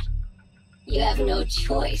 How's that? You have no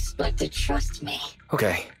choice but to trust me.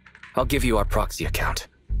 Okay, I'll give you our proxy account.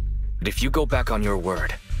 But if you go back on your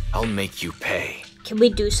word, I'll make you pay. Can we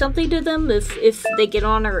do something to them if they get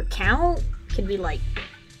on our account? Can we, like,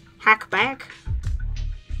 hack back?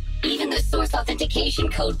 Even the source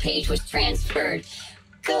authentication code page was transferred.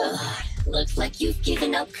 Good. Looks like you've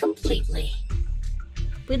given up completely.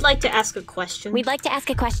 We'd like to ask a question. We'd like to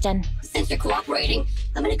ask a question. Since you're cooperating,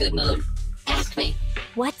 I'm in a good mood. Ask me.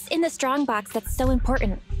 What's in the Strongbox that's so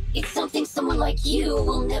important? It's something someone like you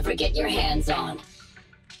will never get your hands on.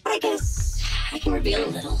 But I guess I can reveal a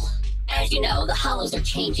little. As you know, the Hollows are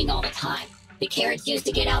changing all the time. The carrots used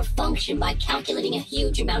to get out function by calculating a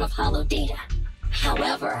huge amount of Hollow data.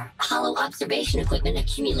 However, Hollow observation equipment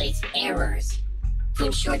accumulates errors. To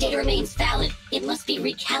ensure data remains valid, it must be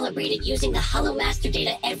recalibrated using the Holo master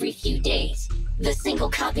data every few days. The single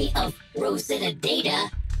copy of Rosetta data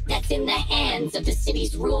that's in the hands of the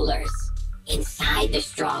city's rulers. Inside the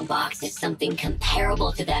strong box is something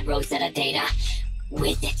comparable to that Rosetta data.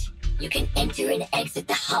 With it, you can enter and exit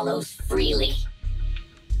the Holos freely.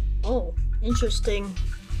 Oh, interesting.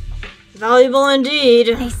 Valuable indeed.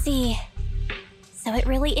 I see. So it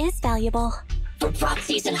really is valuable. For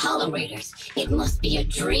proxies and Holo Raiders, it must be a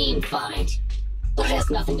dream find. But it has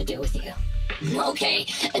nothing to do with you. Okay,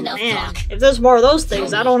 enough talk. If there's more of those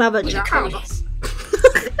things, I don't have a job.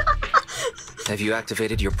 Have you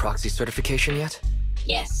activated your proxy certification yet?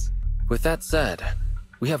 Yes. With that said,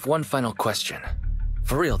 we have one final question.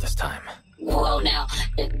 For real this time. Whoa now,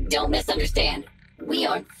 don't misunderstand. We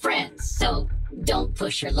aren't friends, so don't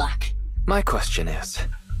push your luck. My question is,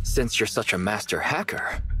 since you're such a master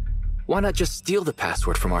hacker, why not just steal the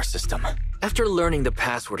password from our system? After learning the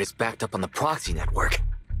password is backed up on the proxy network,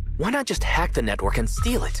 why not just hack the network and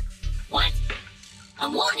steal it? What?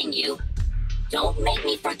 I'm warning you. Don't make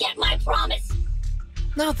me forget my promise.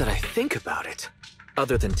 Now that I think about it,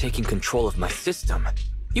 other than taking control of my system,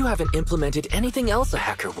 you haven't implemented anything else a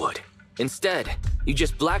hacker would. Instead, you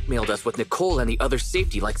just blackmailed us with Nicole and the other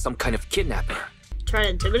safety like some kind of kidnapper. Try to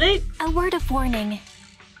intimidate? A word of warning.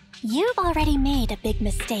 You've already made a big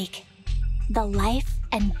mistake. The life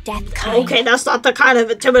and death kind. Okay, that's not the kind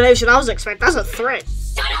of intimidation I was expecting. That's a threat.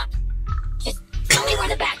 Shut up! Just tell me where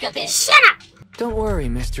the backup is. Shut up! Don't worry,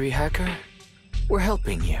 mystery hacker. We're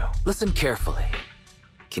helping you. Listen carefully.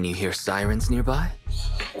 Can you hear sirens nearby?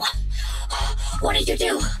 What did you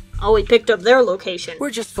do? Oh, we picked up their location. We're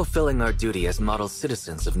just fulfilling our duty as model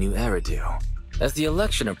citizens of New Eridu. As the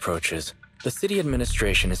election approaches, the city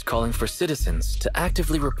administration is calling for citizens to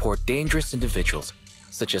actively report dangerous individuals,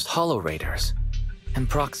 such as Holo Raiders and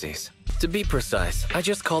proxies. To be precise, I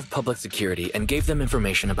just called public security and gave them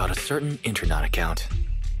information about a certain internet account.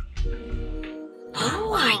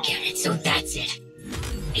 Oh, I get it. So that's it.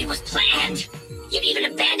 It was planned. You'd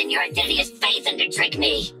even abandon your identity as Phaethon to trick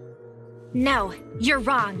me. No, you're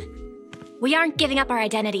wrong. We aren't giving up our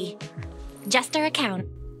identity. Just our account.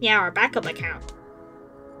 Yeah, our backup account.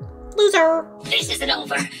 Loser! This isn't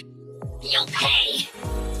over. You'll pay.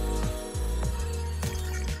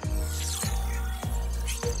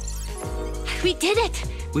 We did it!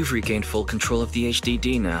 We've regained full control of the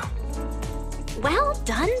HDD now. Well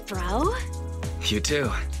done, bro. You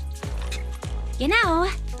too. You know,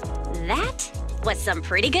 that was some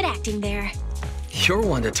pretty good acting there. You're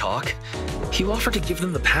one to talk. You offered to give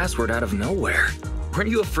them the password out of nowhere. Weren't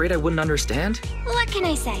you afraid I wouldn't understand? What can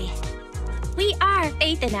I say? We are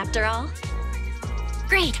Phaethon after all.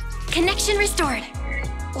 Great. Connection restored.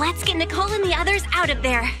 Let's get Nicole and the others out of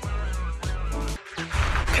there.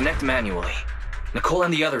 Connect manually. Nicole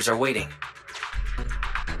and the others are waiting.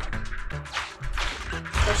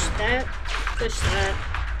 Push that. Push that.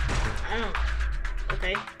 I don't...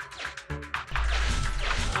 Okay.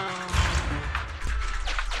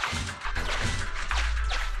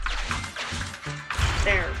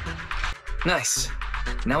 There. Nice.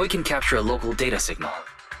 Now we can capture a local data signal.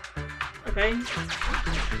 Okay.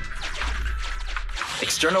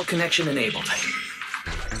 External connection enabled.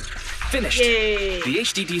 Finished. Yay. The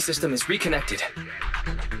HDD system is reconnected.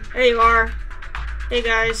 There you are. Hey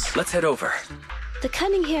guys. Let's head over. The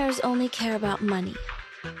cunning hairs only care about money.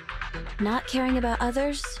 Not caring about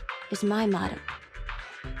others is my motto.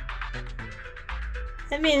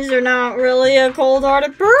 That means they're not really a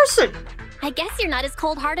cold-hearted person. I guess you're not as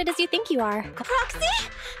cold-hearted as you think you are. Proxy?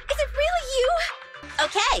 Is it really you?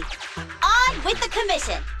 Okay, on with the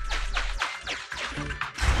commission.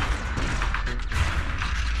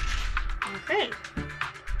 Okay.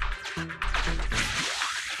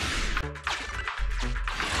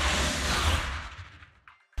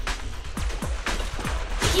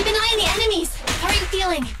 Keep an eye on the enemies. How are you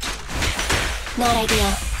feeling? Not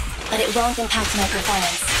ideal, but it won't impact my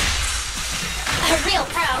performance. A real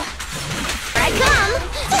pro. Here I come.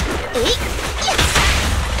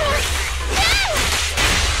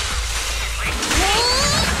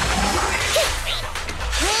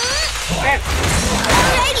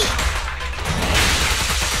 Alrighty.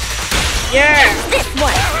 Yeah. This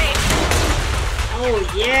one. Oh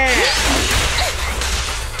yeah.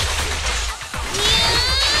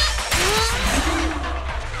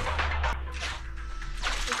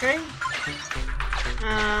 Okay.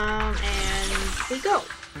 And we go.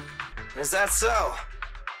 Is that so?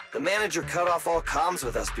 The manager cut off all comms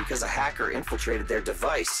with us because a hacker infiltrated their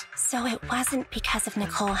device. So it wasn't because of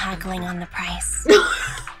Nicole haggling on the price.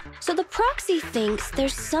 So the proxy thinks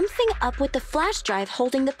there's something up with the flash drive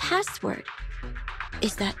holding the password.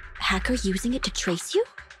 Is that hacker using it to trace you?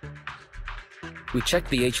 We checked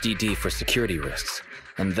the HDD for security risks,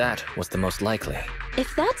 and that was the most likely.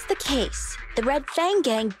 If that's the case, the Red Fang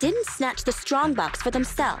gang didn't snatch the strongbox for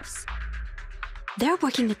themselves. They're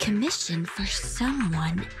working a commission for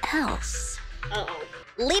someone else. Uh-oh.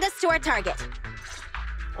 Lead us to our target.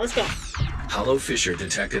 Let's go. Hollow fissure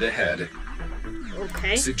detected ahead.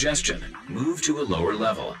 Okay. Suggestion: move to a lower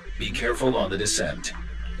level. Be careful on the descent.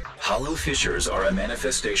 Hollow fissures are a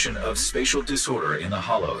manifestation of spatial disorder in the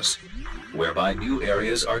hollows, whereby new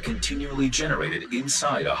areas are continually generated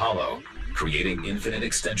inside a hollow, creating infinite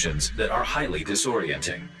extensions that are highly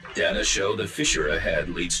disorienting. Data show the fissure ahead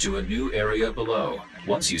leads to a new area below.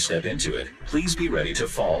 Once you step into it, please be ready to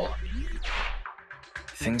fall.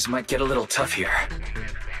 Things might get a little tough here.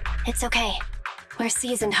 It's okay. We're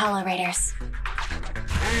seasoned Hollow Raiders.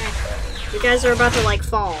 You guys are about to, like,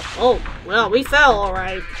 fall. Oh, well, we fell,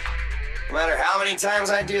 alright. No matter how many times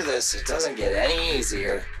I do this, it doesn't get any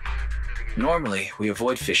easier. Normally, we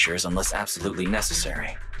avoid fissures unless absolutely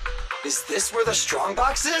necessary. Is this where the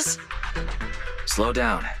strongbox is? Slow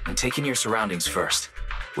down and take in your surroundings first.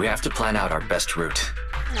 We have to plan out our best route.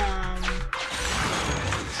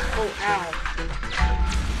 Oh, ow.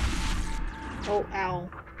 Oh, ow.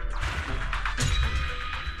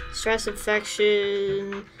 Stress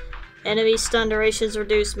infection. Enemy stun durations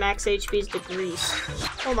reduced. Max HP's decrease.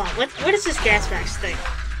 Hold on. What is this gas mask thing?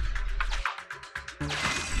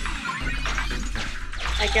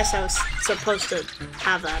 I guess I was supposed to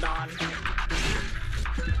have that on.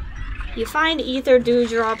 You find ether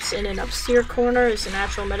dewdrops in an obscure corner as a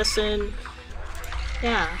natural medicine.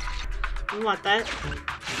 Yeah. We want that.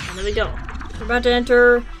 And there we go. We're about to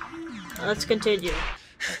enter. Let's continue.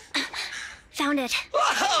 Found it.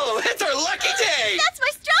 Whoa! It's our lucky day! That's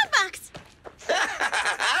my strongbox!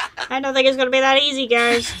 I don't think it's gonna be that easy,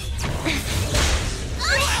 guys.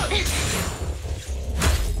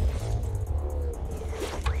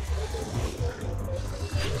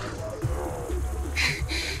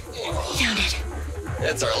 Found it.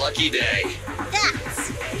 It's our lucky day.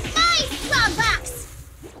 That's my strongbox!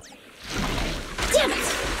 Damn it!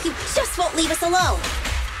 You just won't leave us alone!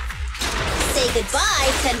 Say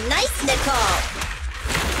goodbye to nice Nicole!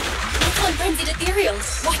 That's one frenzied ethereal.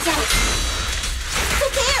 Watch out! Who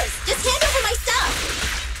cares? Just hand over my stuff!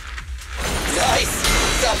 Nice!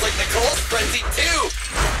 Sounds like Nicole's frenzied too!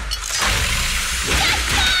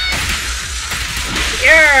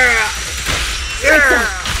 Yeah! Yeah!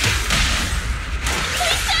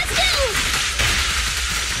 Please touch you!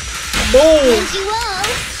 Boom! And you all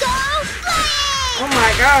go flying! Oh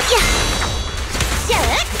my god!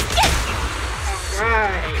 Yeah.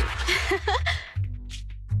 Right.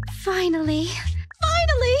 Finally.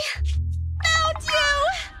 Found you!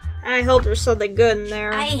 I hope there's something good in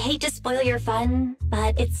there. I hate to spoil your fun,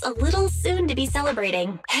 but it's a little soon to be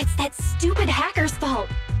celebrating. It's that stupid hacker's fault.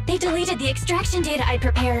 They deleted the extraction data I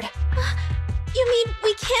prepared. You mean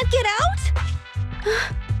we can't get out?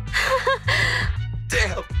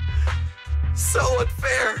 Damn. So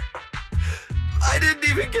unfair. I didn't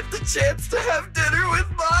even get the chance to have dinner with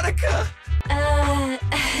Monica.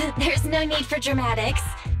 There's no need for dramatics.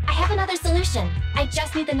 I have another solution. I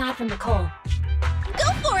just need the nod from Nicole.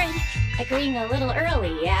 Go for it! Agreeing a little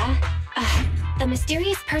early, yeah? The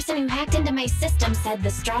mysterious person who hacked into my system said the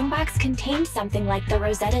strongbox contained something like the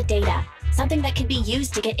Rosetta data. Something that could be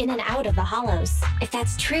used to get in and out of the hollows. If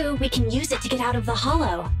that's true, we can use it to get out of the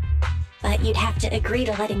hollow. But you'd have to agree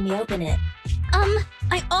to letting me open it.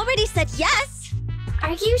 I already said yes!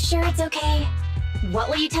 Are you sure it's okay? What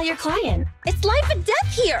will you tell your client? It's life and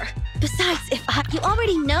death here! Besides, you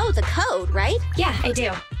already know the code, right? Yeah, I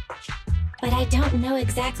do. But I don't know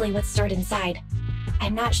exactly what's stored inside.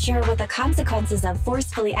 I'm not sure what the consequences of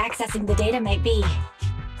forcefully accessing the data might be.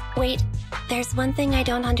 Wait, there's one thing I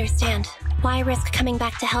don't understand. Why risk coming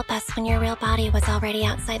back to help us when your real body was already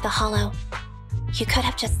outside the hollow? You could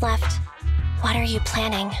have just left. What are you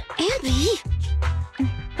planning? Abby!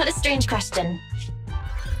 What a strange question.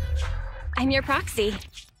 I'm your proxy.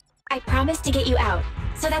 I promised to get you out,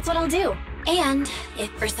 so that's what I'll do. And if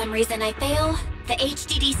for some reason I fail, the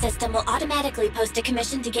HDD system will automatically post a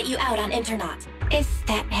commission to get you out on Internaut. If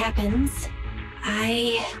that happens,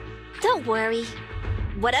 Don't worry.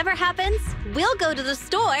 Whatever happens, we'll go to the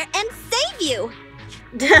store and save you!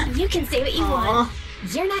 You can say what you want.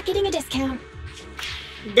 You're not getting a discount.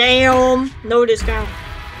 Damn! No discount.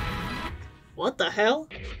 What the hell?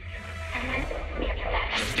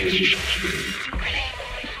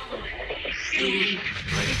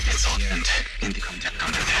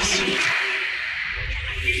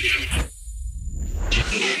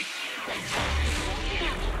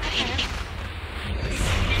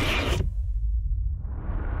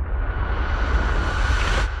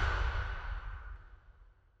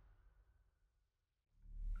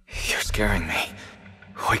 scaring me.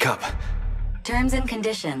 Wake up. Terms and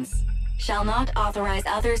conditions. Shall not authorize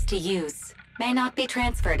others to use. May not be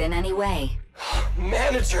transferred in any way.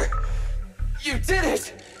 Manager! You did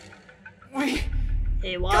it!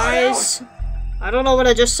 Hey, Wise. I don't know what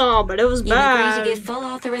I just saw, but it was bad. You agree to give full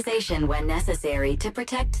authorization when necessary to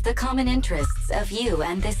protect the common interests of you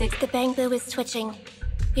and this The bamboo is twitching.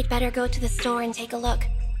 We'd better go to the store and take a look.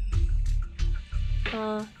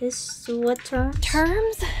 What terms?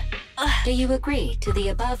 Terms? Do you agree to the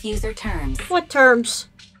above user terms? What terms?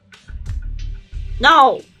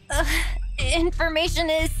 No! Information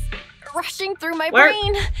is rushing through my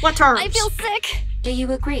brain. What terms? I feel sick. Do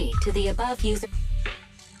you agree to the above user...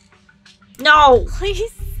 No!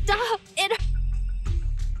 Please stop. It...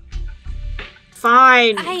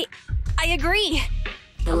 Fine. I agree.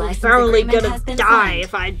 The I'm license barely agreement gonna has been die signed.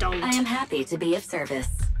 if I don't. I am happy to be of service.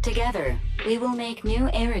 Together, we will make new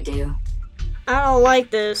Eridu. I don't like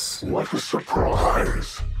this. What a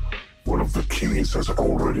surprise. One of the keys has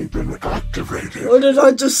already been activated. What did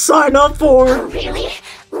I just sign up for? Really?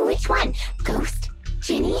 Which one? Ghost?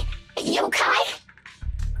 Genie? Yokai?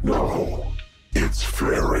 No, it's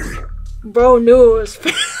Fairy. Bro knew it was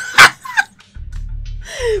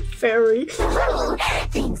Fairy.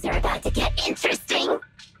 Things are about to get interesting.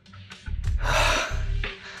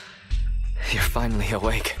 You're finally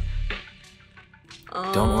awake.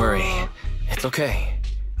 Don't worry. It's okay.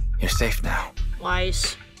 You're safe now.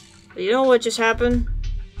 Wise. You know what just happened?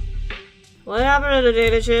 What happened to the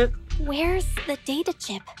data chip? Where's the data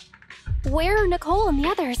chip? Where are Nicole and the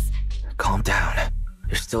others? Calm down.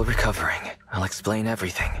 You're still recovering. I'll explain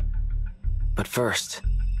everything. But first,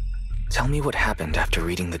 tell me what happened after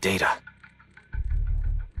reading the data.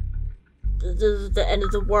 The end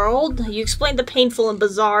of the world? You explained the painful and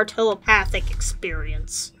bizarre telepathic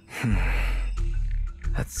experience.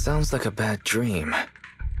 That sounds like a bad dream.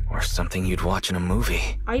 Or something you'd watch in a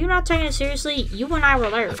movie. Are you not taking it seriously? You and I were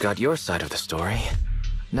there. I've got your side of the story.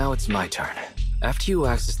 Now it's my turn. After you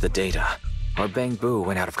accessed the data, our Bang Boo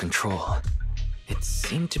went out of control. It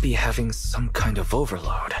seemed to be having some kind of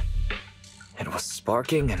overload. It was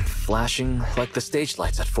sparking and flashing like the stage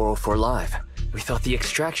lights at 404 Live. We thought the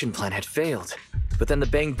extraction plan had failed, but then the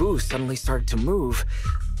Bang Boo suddenly started to move,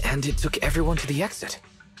 and it took everyone to the exit.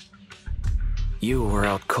 You were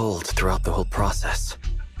out cold throughout the whole process.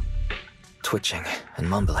 Twitching and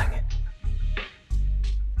mumbling.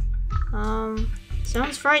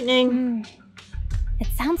 Sounds frightening. It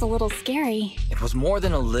sounds a little scary. It was more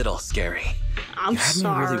than a little scary. I'm You had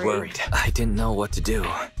sorry. me really worried. I didn't know what to do.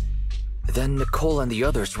 Then Nicole and the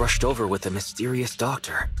others rushed over with a mysterious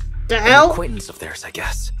doctor. The An hell? acquaintance of theirs, I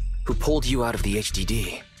guess, who pulled you out of the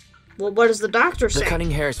HDD. Well, what does the doctor say? The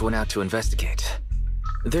Cunning Hares went out to investigate.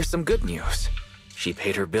 There's some good news. She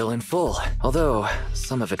paid her bill in full, although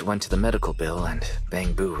some of it went to the medical bill and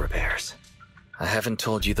Bang Boo repairs. I haven't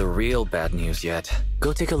told you the real bad news yet.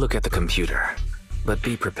 Go take a look at the computer, but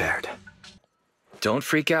be prepared. Don't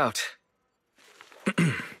freak out.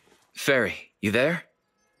 Fairy, you there?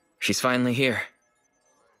 She's finally here.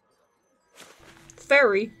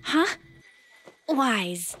 Fairy? Huh?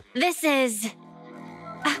 Wise. This is...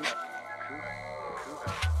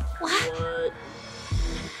 What?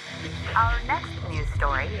 Our next news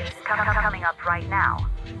story is coming up right now.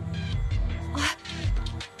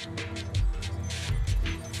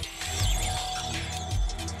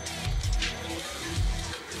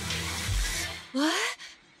 What?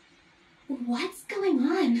 What's going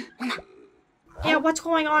on? Yeah, what's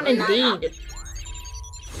going on indeed?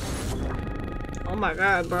 Oh my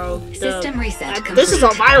god, bro. System reset This is a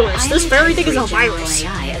virus. complete. This very thing is a General virus.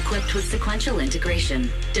 AI equipped with sequential integration.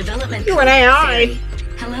 Development. You're an AI.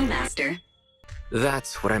 Hello, Master.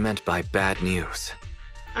 That's what I meant by bad news.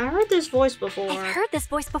 I heard this voice before. I've heard this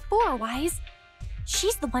voice before, Wise.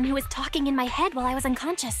 She's the one who was talking in my head while I was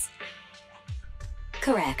unconscious.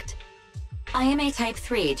 Correct. I am a Type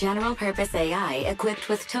 3 general-purpose AI equipped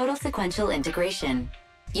with total sequential integration.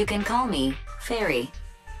 You can call me Fairy.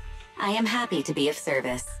 I am happy to be of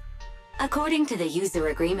service. According to the user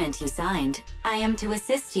agreement you signed, I am to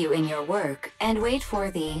assist you in your work and wait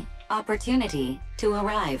for the opportunity to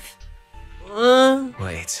arrive.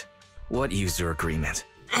 Wait, what user agreement?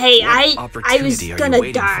 Hey, I was opportunity are you gonna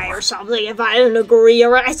waiting die for? or something if I didn't agree,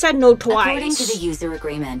 alright? I said no twice. According to the user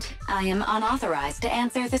agreement, I am unauthorized to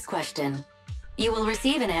answer this question. You will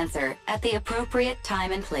receive an answer at the appropriate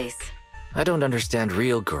time and place. I don't understand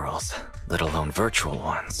real girls, let alone virtual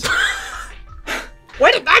ones.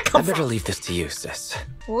 Where did that come I better leave this to you, sis.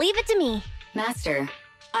 Leave it to me. Master,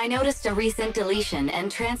 I noticed a recent deletion and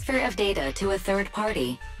transfer of data to a third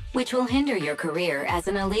party. which will hinder your career as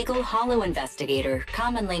an illegal holo investigator,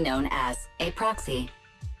 commonly known as a proxy.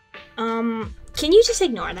 Can you just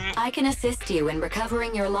ignore that? I can assist you in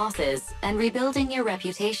recovering your losses and rebuilding your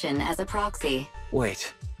reputation as a proxy.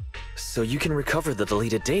 Wait, so you can recover the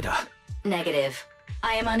deleted data? Negative.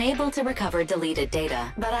 I am unable to recover deleted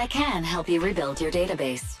data, but I can help you rebuild your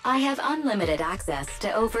database. I have unlimited access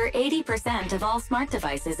to over 80% of all smart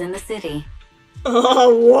devices in the city.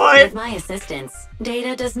 Oh, what? With my assistance,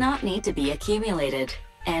 data does not need to be accumulated,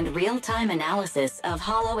 and real-time analysis of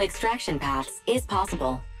holo extraction paths is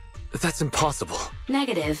possible. That's impossible.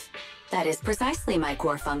 Negative. That is precisely my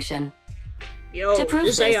core function. Yo, to prove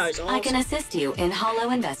this this, AI is awesome. I can assist you in holo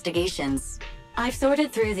investigations. I've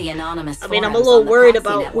sorted through the anonymous I'm a forums little on the worried proxy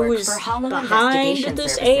about network who's for holo behind investigation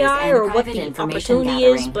this services AI and or what private the information opportunity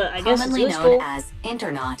is, gathering, but I guess it's commonly useful. known as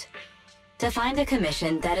Internaut. To find a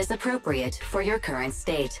commission that is appropriate for your current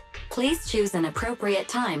state, please choose an appropriate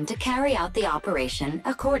time to carry out the operation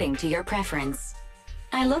according to your preference.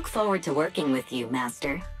 I look forward to working with you,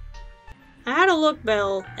 Master. I had a look,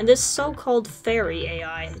 Bill, and this so-called fairy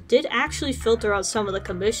AI did actually filter out some of the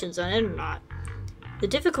commissions on Internaut. The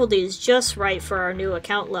difficulty is just right for our new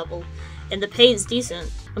account level, and the pay is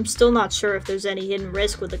decent. I'm still not sure if there's any hidden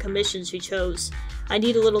risk with the commissions we chose. I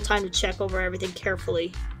need a little time to check over everything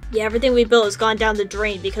carefully. Yeah, everything we built has gone down the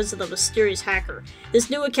drain because of the mysterious hacker. This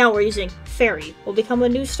new account we're using, Fairy, will become a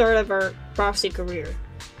new start of our proxy career.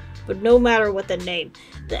 But no matter what the name,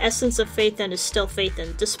 the essence of Phaethon is still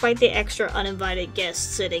Phaethon, despite the extra uninvited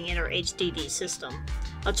guests sitting in our HDD system.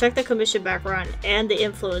 I'll check the commission background and the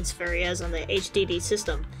influence Fairy has on the HDD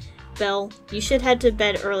system. Belle, you should head to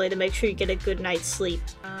bed early to make sure you get a good night's sleep.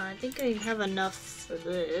 I think I have enough for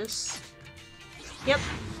this. Yep.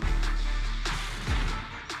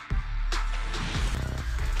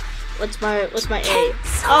 What's my A?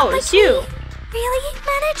 Oh, it's you! Really,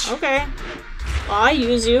 Manage? Okay. Well, I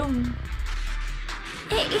use you.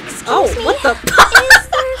 Excuse me? What the?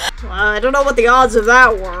 Well, I don't know what the odds of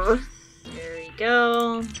that were. There we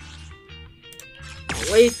go.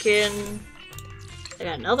 Awaken. I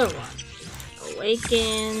got another one.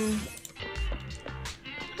 Awaken.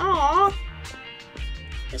 Aww.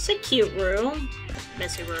 It's a cute room.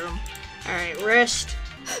 Messy room. Alright, rest.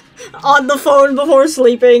 On the phone before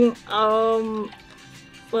sleeping.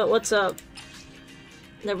 What's up?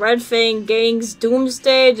 The Red Fang Gang's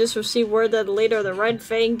doomsday. Just received word that the leader of the Red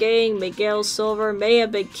Fang Gang, Miguel Silver, may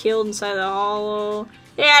have been killed inside the hollow.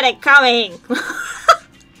 They had it coming!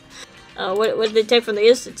 What did they take from the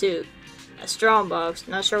Institute? A strong box.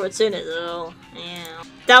 Not sure what's in it though. Yeah.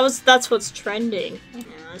 That's what's trending. Yeah,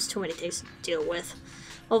 there's too many things to deal with.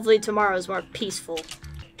 Hopefully tomorrow is more peaceful.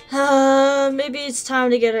 Maybe it's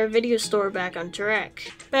time to get our video store back on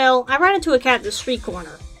track. Well, I ran into a cat at the street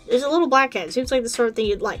corner. There's a little black cat. Seems like the sort of thing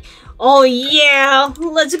you'd like. Oh yeah,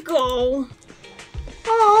 let's go.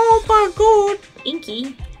 Oh my god.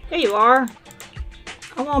 Inky, there you are.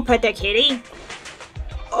 I want to pet that kitty.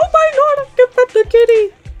 Oh my god, I can pet the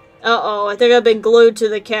kitty. Uh-oh, I think I've been glued to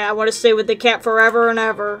the cat. I want to stay with the cat forever and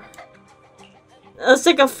ever. Let's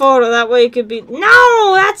take a photo, that way it could be—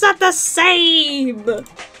 No, that's not the same!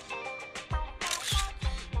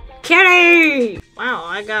 Kitty! Wow,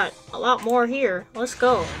 I got a lot more here. Let's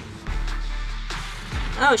go.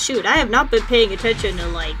 Oh shoot, I have not been paying attention to,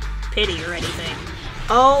 like, pity or anything.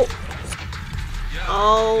 Oh.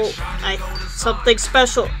 Something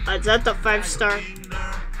special. Is that the 5-star?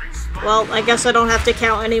 Well, I guess I don't have to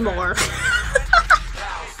count anymore.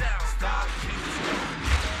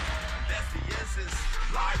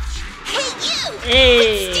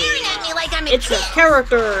 Hey! Quit staring at me like I'm a It's kid. a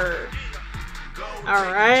character!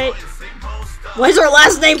 Alright. Why is her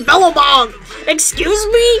last name Bellabong? Excuse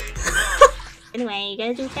me? Anyway, you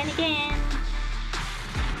gotta do 10 again.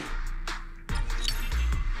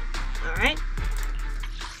 Alright.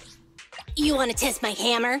 You want to test my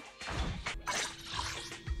hammer?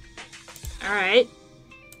 Alright.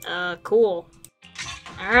 Cool.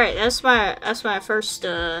 Alright, that's my first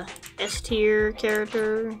S tier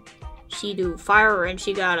character. She do fire and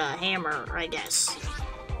she got a hammer, I guess.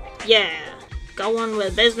 Yeah. Going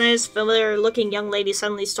with business. Familiar looking young lady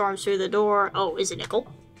suddenly storms through the door. Oh, is it Nicole?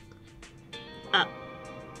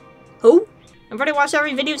 Who? I've already watched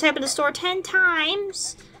every videotape in the store 10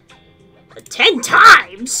 times. 10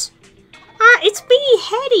 times? It's me,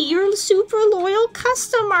 Hetty, your super loyal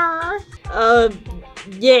customer.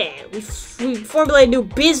 Yeah, we formulated a new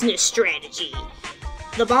business strategy.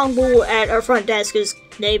 The Bongbu at our front desk is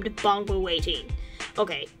named Bongbu 18.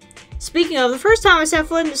 Okay. Speaking of, the first time I set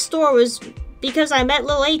foot in the store was because I met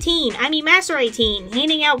Lil 18, I mean Master 18,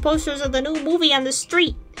 handing out posters of the new movie on the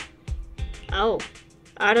street. Oh.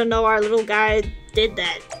 I don't know, our little guy did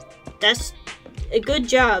that. That's a good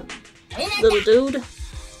job, little dude.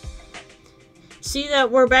 See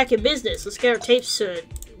that we're back in business. Let's get our tapes to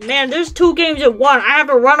it. Man, there's 2 games in one. I have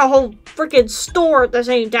to run a whole freaking store at the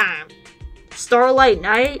same time. Starlight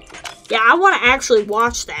Night? Yeah, I want to actually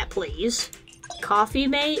watch that, please. Coffee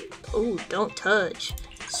Mate? Ooh, don't touch.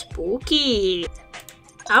 Spooky.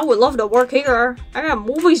 I would love to work here. I got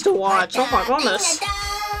movies to watch. Oh my goodness.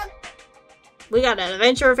 We got an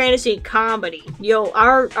adventure, fantasy, comedy. Yo,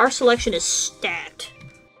 our selection is stacked.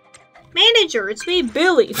 Manager, it's me,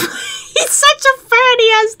 Billy. He's such a fan.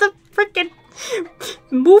 He has the freaking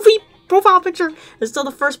movie profile picture. It's still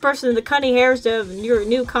the first person in the cunning hairs to have your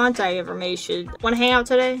new contact information. Want to hang out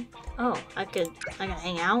today? Oh, I can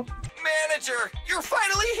hang out. Manager, you're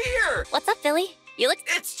finally here! What's up, Billy? You look...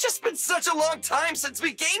 It's just been such a long time since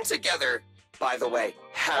we gamed together! By the way,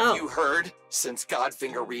 have you heard? Since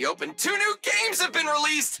Godfinger reopened, 2 new games have been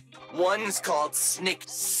released! One's called Snick.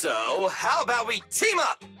 So, how about we team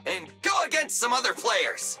up and go against some other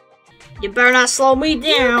players? You better not slow me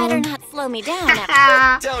down. You better not slow me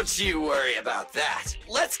down. Don't you worry about that.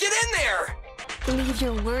 Let's get in there! Leave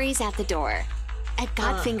your worries at the door. At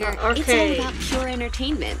Godfinger, okay. it's all about pure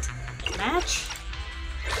entertainment. Match?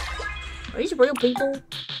 Are these real people?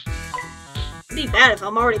 It'd be bad if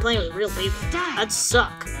I'm already playing with real people. That'd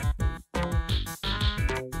suck.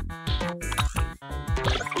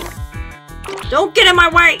 Don't get in my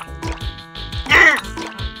way! Ah!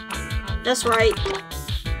 That's right.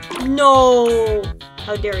 No!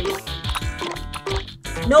 How dare you?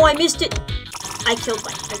 No, I missed it! I killed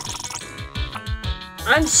my...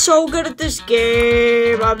 I'm so good at this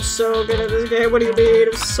game! I'm so good at this game. What do you mean?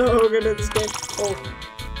 I'm so good at this game. Oh.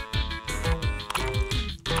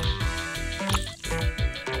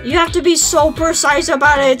 You have to be so precise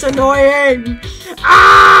about it. It's annoying.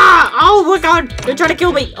 Ah! Oh my god! They're trying to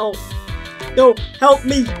kill me. Oh. No, help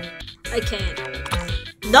me. I can't.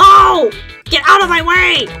 No! Get out of my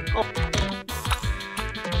way! Oh.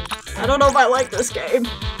 I don't know if I like this game.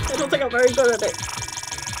 I don't think I'm very good at it.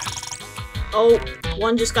 Oh,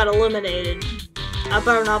 one just got eliminated. I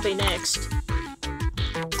better not be next.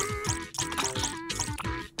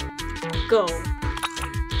 Go.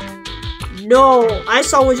 No! I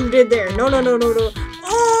saw what you did there. No, no, no, no, no.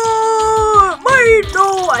 Oh! Wait!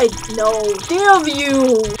 No! No! Damn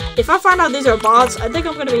you! If I find out these are bots, I think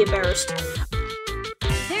I'm gonna be embarrassed.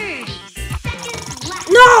 30 seconds left.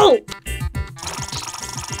 No!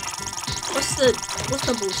 What's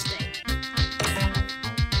the boost thing?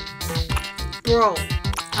 Bro,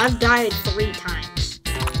 I've died 3 times.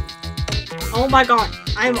 Oh my god,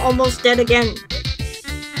 I'm almost dead again.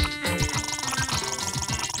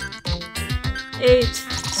 8,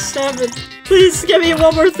 7, please give me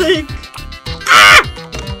one more thing. Ah!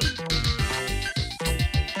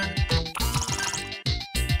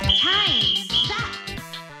 Time's up.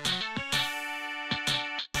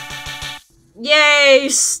 Yay!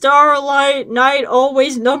 Starlight Night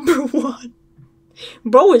always #1.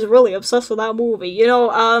 Bro is really obsessed with that movie. You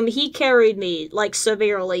know, he carried me, like,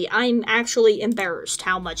 severely. I'm actually embarrassed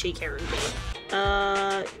how much he carried me.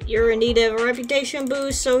 You're in need of a reputation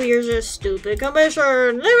boost, so here's a stupid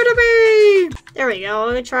commission. Leave it to me! There we go. I'm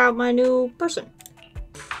gonna try out my new person.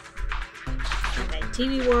 Okay,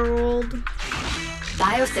 TV World.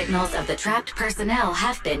 Biosignals of the trapped personnel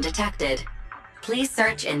have been detected. Please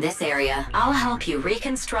search in this area. I'll help you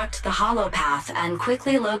reconstruct the hollow path and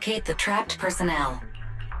quickly locate the trapped personnel.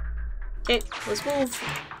 Okay, let's move.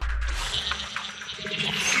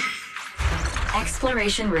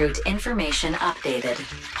 Exploration route information updated.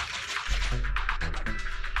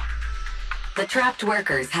 The trapped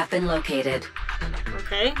workers have been located.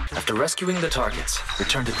 Okay. After rescuing the targets,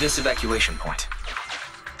 return to this evacuation point.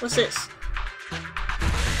 What's this?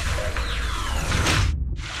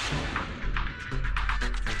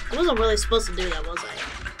 I wasn't really supposed to do that, was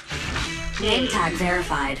I? Name tag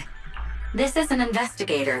verified. This is an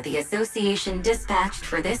investigator the association dispatched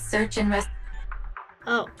for this search and rescue.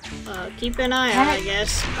 Oh, keep an eye out, I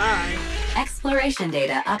guess. Alright. Exploration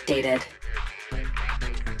data updated.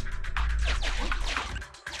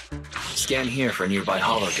 Scan here for nearby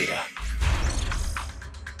hollow data.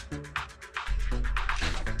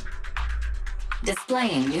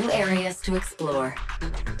 Displaying new areas to explore.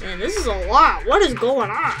 Man, this is a lot. What is going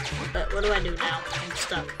on? What do I do now? I'm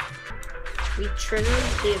stuck. We triggered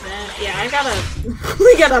the event. Yeah, I gotta...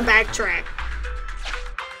 we gotta backtrack.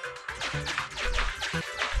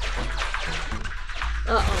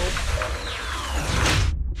 Uh-oh.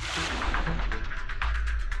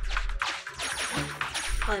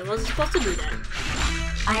 I wasn't supposed to do that.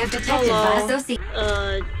 I have detected Hello. my associate.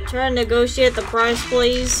 Try to negotiate the price,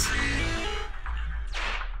 please.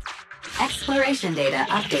 Exploration data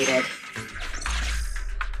updated.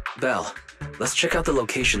 Belle, let's check out the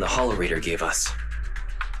location the holo reader gave us.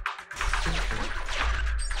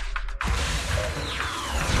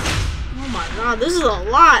 Oh my god, this is a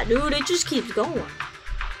lot, dude. It just keeps going.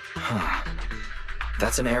 Huh.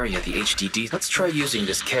 That's an area the HDD. Let's try using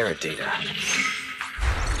this carrot data.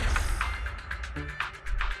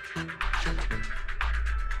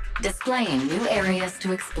 Displaying new areas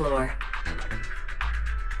to explore.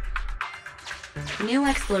 New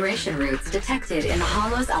exploration routes detected in the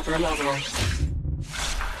Hollow's upper level.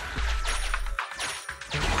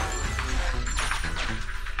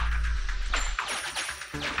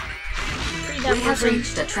 We have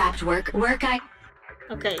reached a trapped work.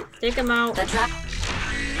 Okay, take him out. The trap.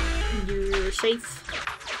 You're safe.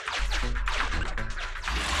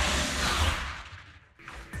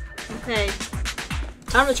 Okay.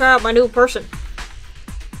 Time to try out my new person.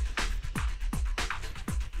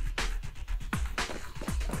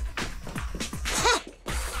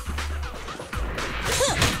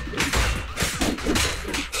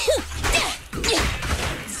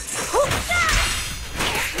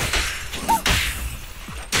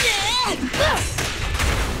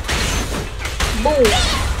 Boom.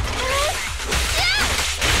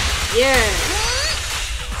 Yeah.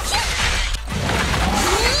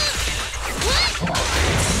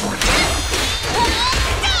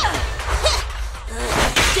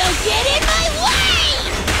 Don't get in my way!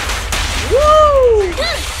 Woo!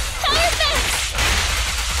 Perfect!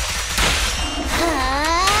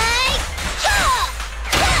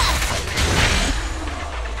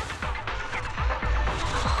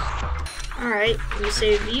 Alright, let me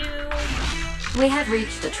save you. We have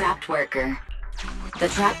reached a trapped worker. The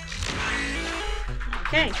trap.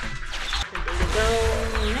 Okay. Ready to go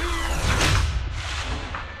now.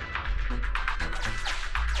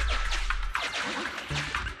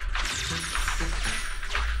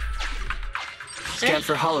 Scan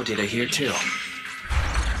for holo data here too.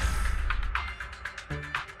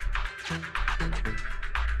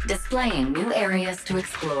 Displaying new areas to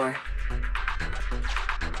explore.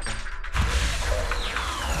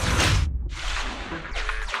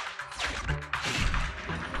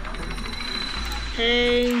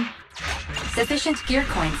 Hey. Sufficient gear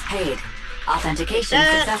coins paid. Authentication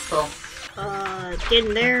successful. Get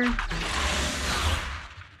in there.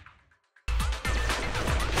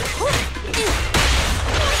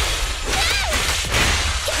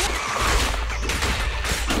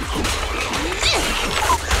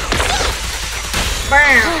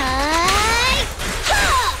 Bam!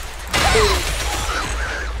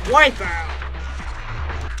 Wipe out.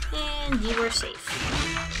 And you are safe.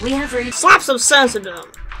 We have reached. Slap some sense into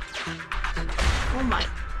them. Oh my.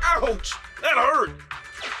 Ouch! That hurt!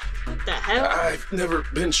 What the hell? I've never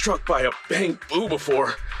been struck by a bang boo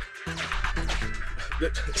before.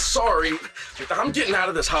 Sorry, I'm getting out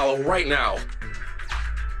of this hollow right now.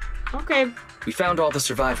 Okay. We found all the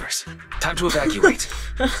survivors. Time to evacuate.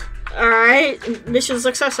 Alright, mission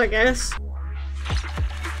success, I guess.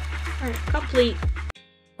 Alright, complete.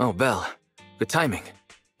 Oh, Belle. Good timing.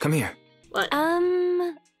 Come here. What?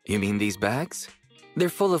 You mean these bags? They're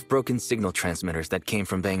full of broken signal transmitters that came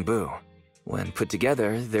from Bangbu. When put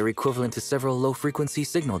together, they're equivalent to several low-frequency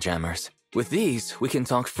signal jammers. With these, we can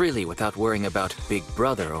talk freely without worrying about Big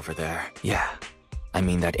Brother over there. Yeah, I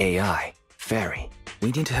mean that AI, Fairy.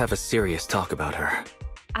 We need to have a serious talk about her.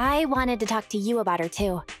 I wanted to talk to you about her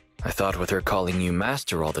too. I thought with her calling you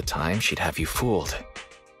Master all the time, she'd have you fooled.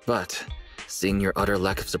 But seeing your utter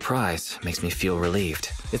lack of surprise makes me feel relieved.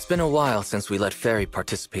 It's been a while since we let Fairy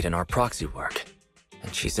participate in our proxy work,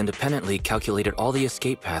 and she's independently calculated all the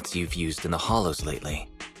escape paths you've used in the hollows lately.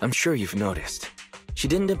 I'm sure you've noticed. She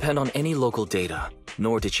didn't depend on any local data,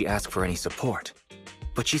 nor did she ask for any support.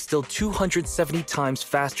 But she's still 270 times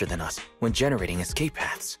faster than us when generating escape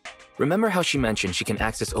paths. Remember how she mentioned she can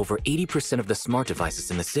access over 80% of the smart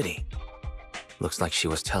devices in the city? Looks like she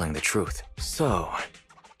was telling the truth. So,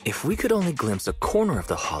 if we could only glimpse a corner of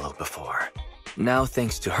the hollow before, now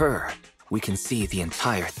thanks to her, we can see the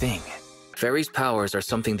entire thing. Fairy's powers are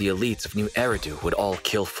something the elites of New Eridu would all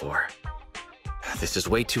kill for. This is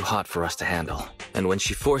way too hot for us to handle. And when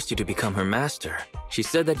she forced you to become her master, she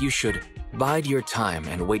said that you should bide your time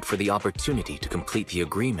and wait for the opportunity to complete the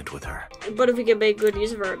agreement with her. But if we can make good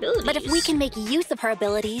use of her abilities. But if we can make use of her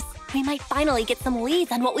abilities, we might finally get some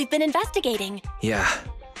leads on what we've been investigating. Yeah.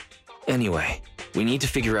 Anyway, we need to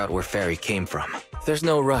figure out where Fairy came from. There's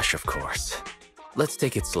no rush, of course. Let's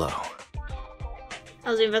take it slow.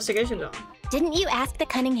 How's the investigation going? Didn't you ask the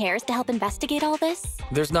Cunning Hares to help investigate all this?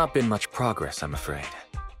 There's not been much progress, I'm afraid.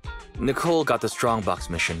 Nicole got the Strongbox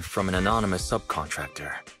mission from an anonymous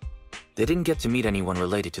subcontractor. They didn't get to meet anyone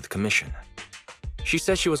related to the commission. She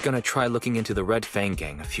said she was gonna try looking into the Red Fang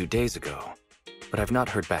gang a few days ago, but I've not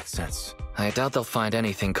heard back since. I doubt they'll find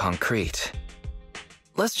anything concrete.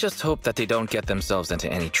 Let's just hope that they don't get themselves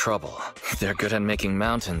into any trouble. They're good at making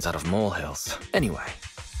mountains out of molehills. Anyway,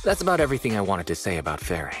 that's about everything I wanted to say about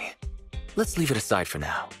Fairy. Let's leave it aside for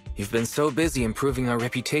now. You've been so busy improving our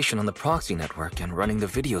reputation on the proxy network and running the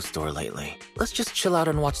video store lately. Let's just chill out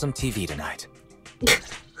and watch some TV tonight.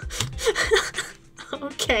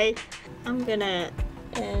 Okay, I'm gonna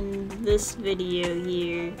end this video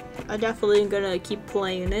here. I definitely am gonna keep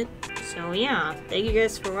playing it. So yeah, thank you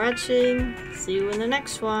guys for watching. See you in the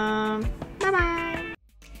next one. Bye bye.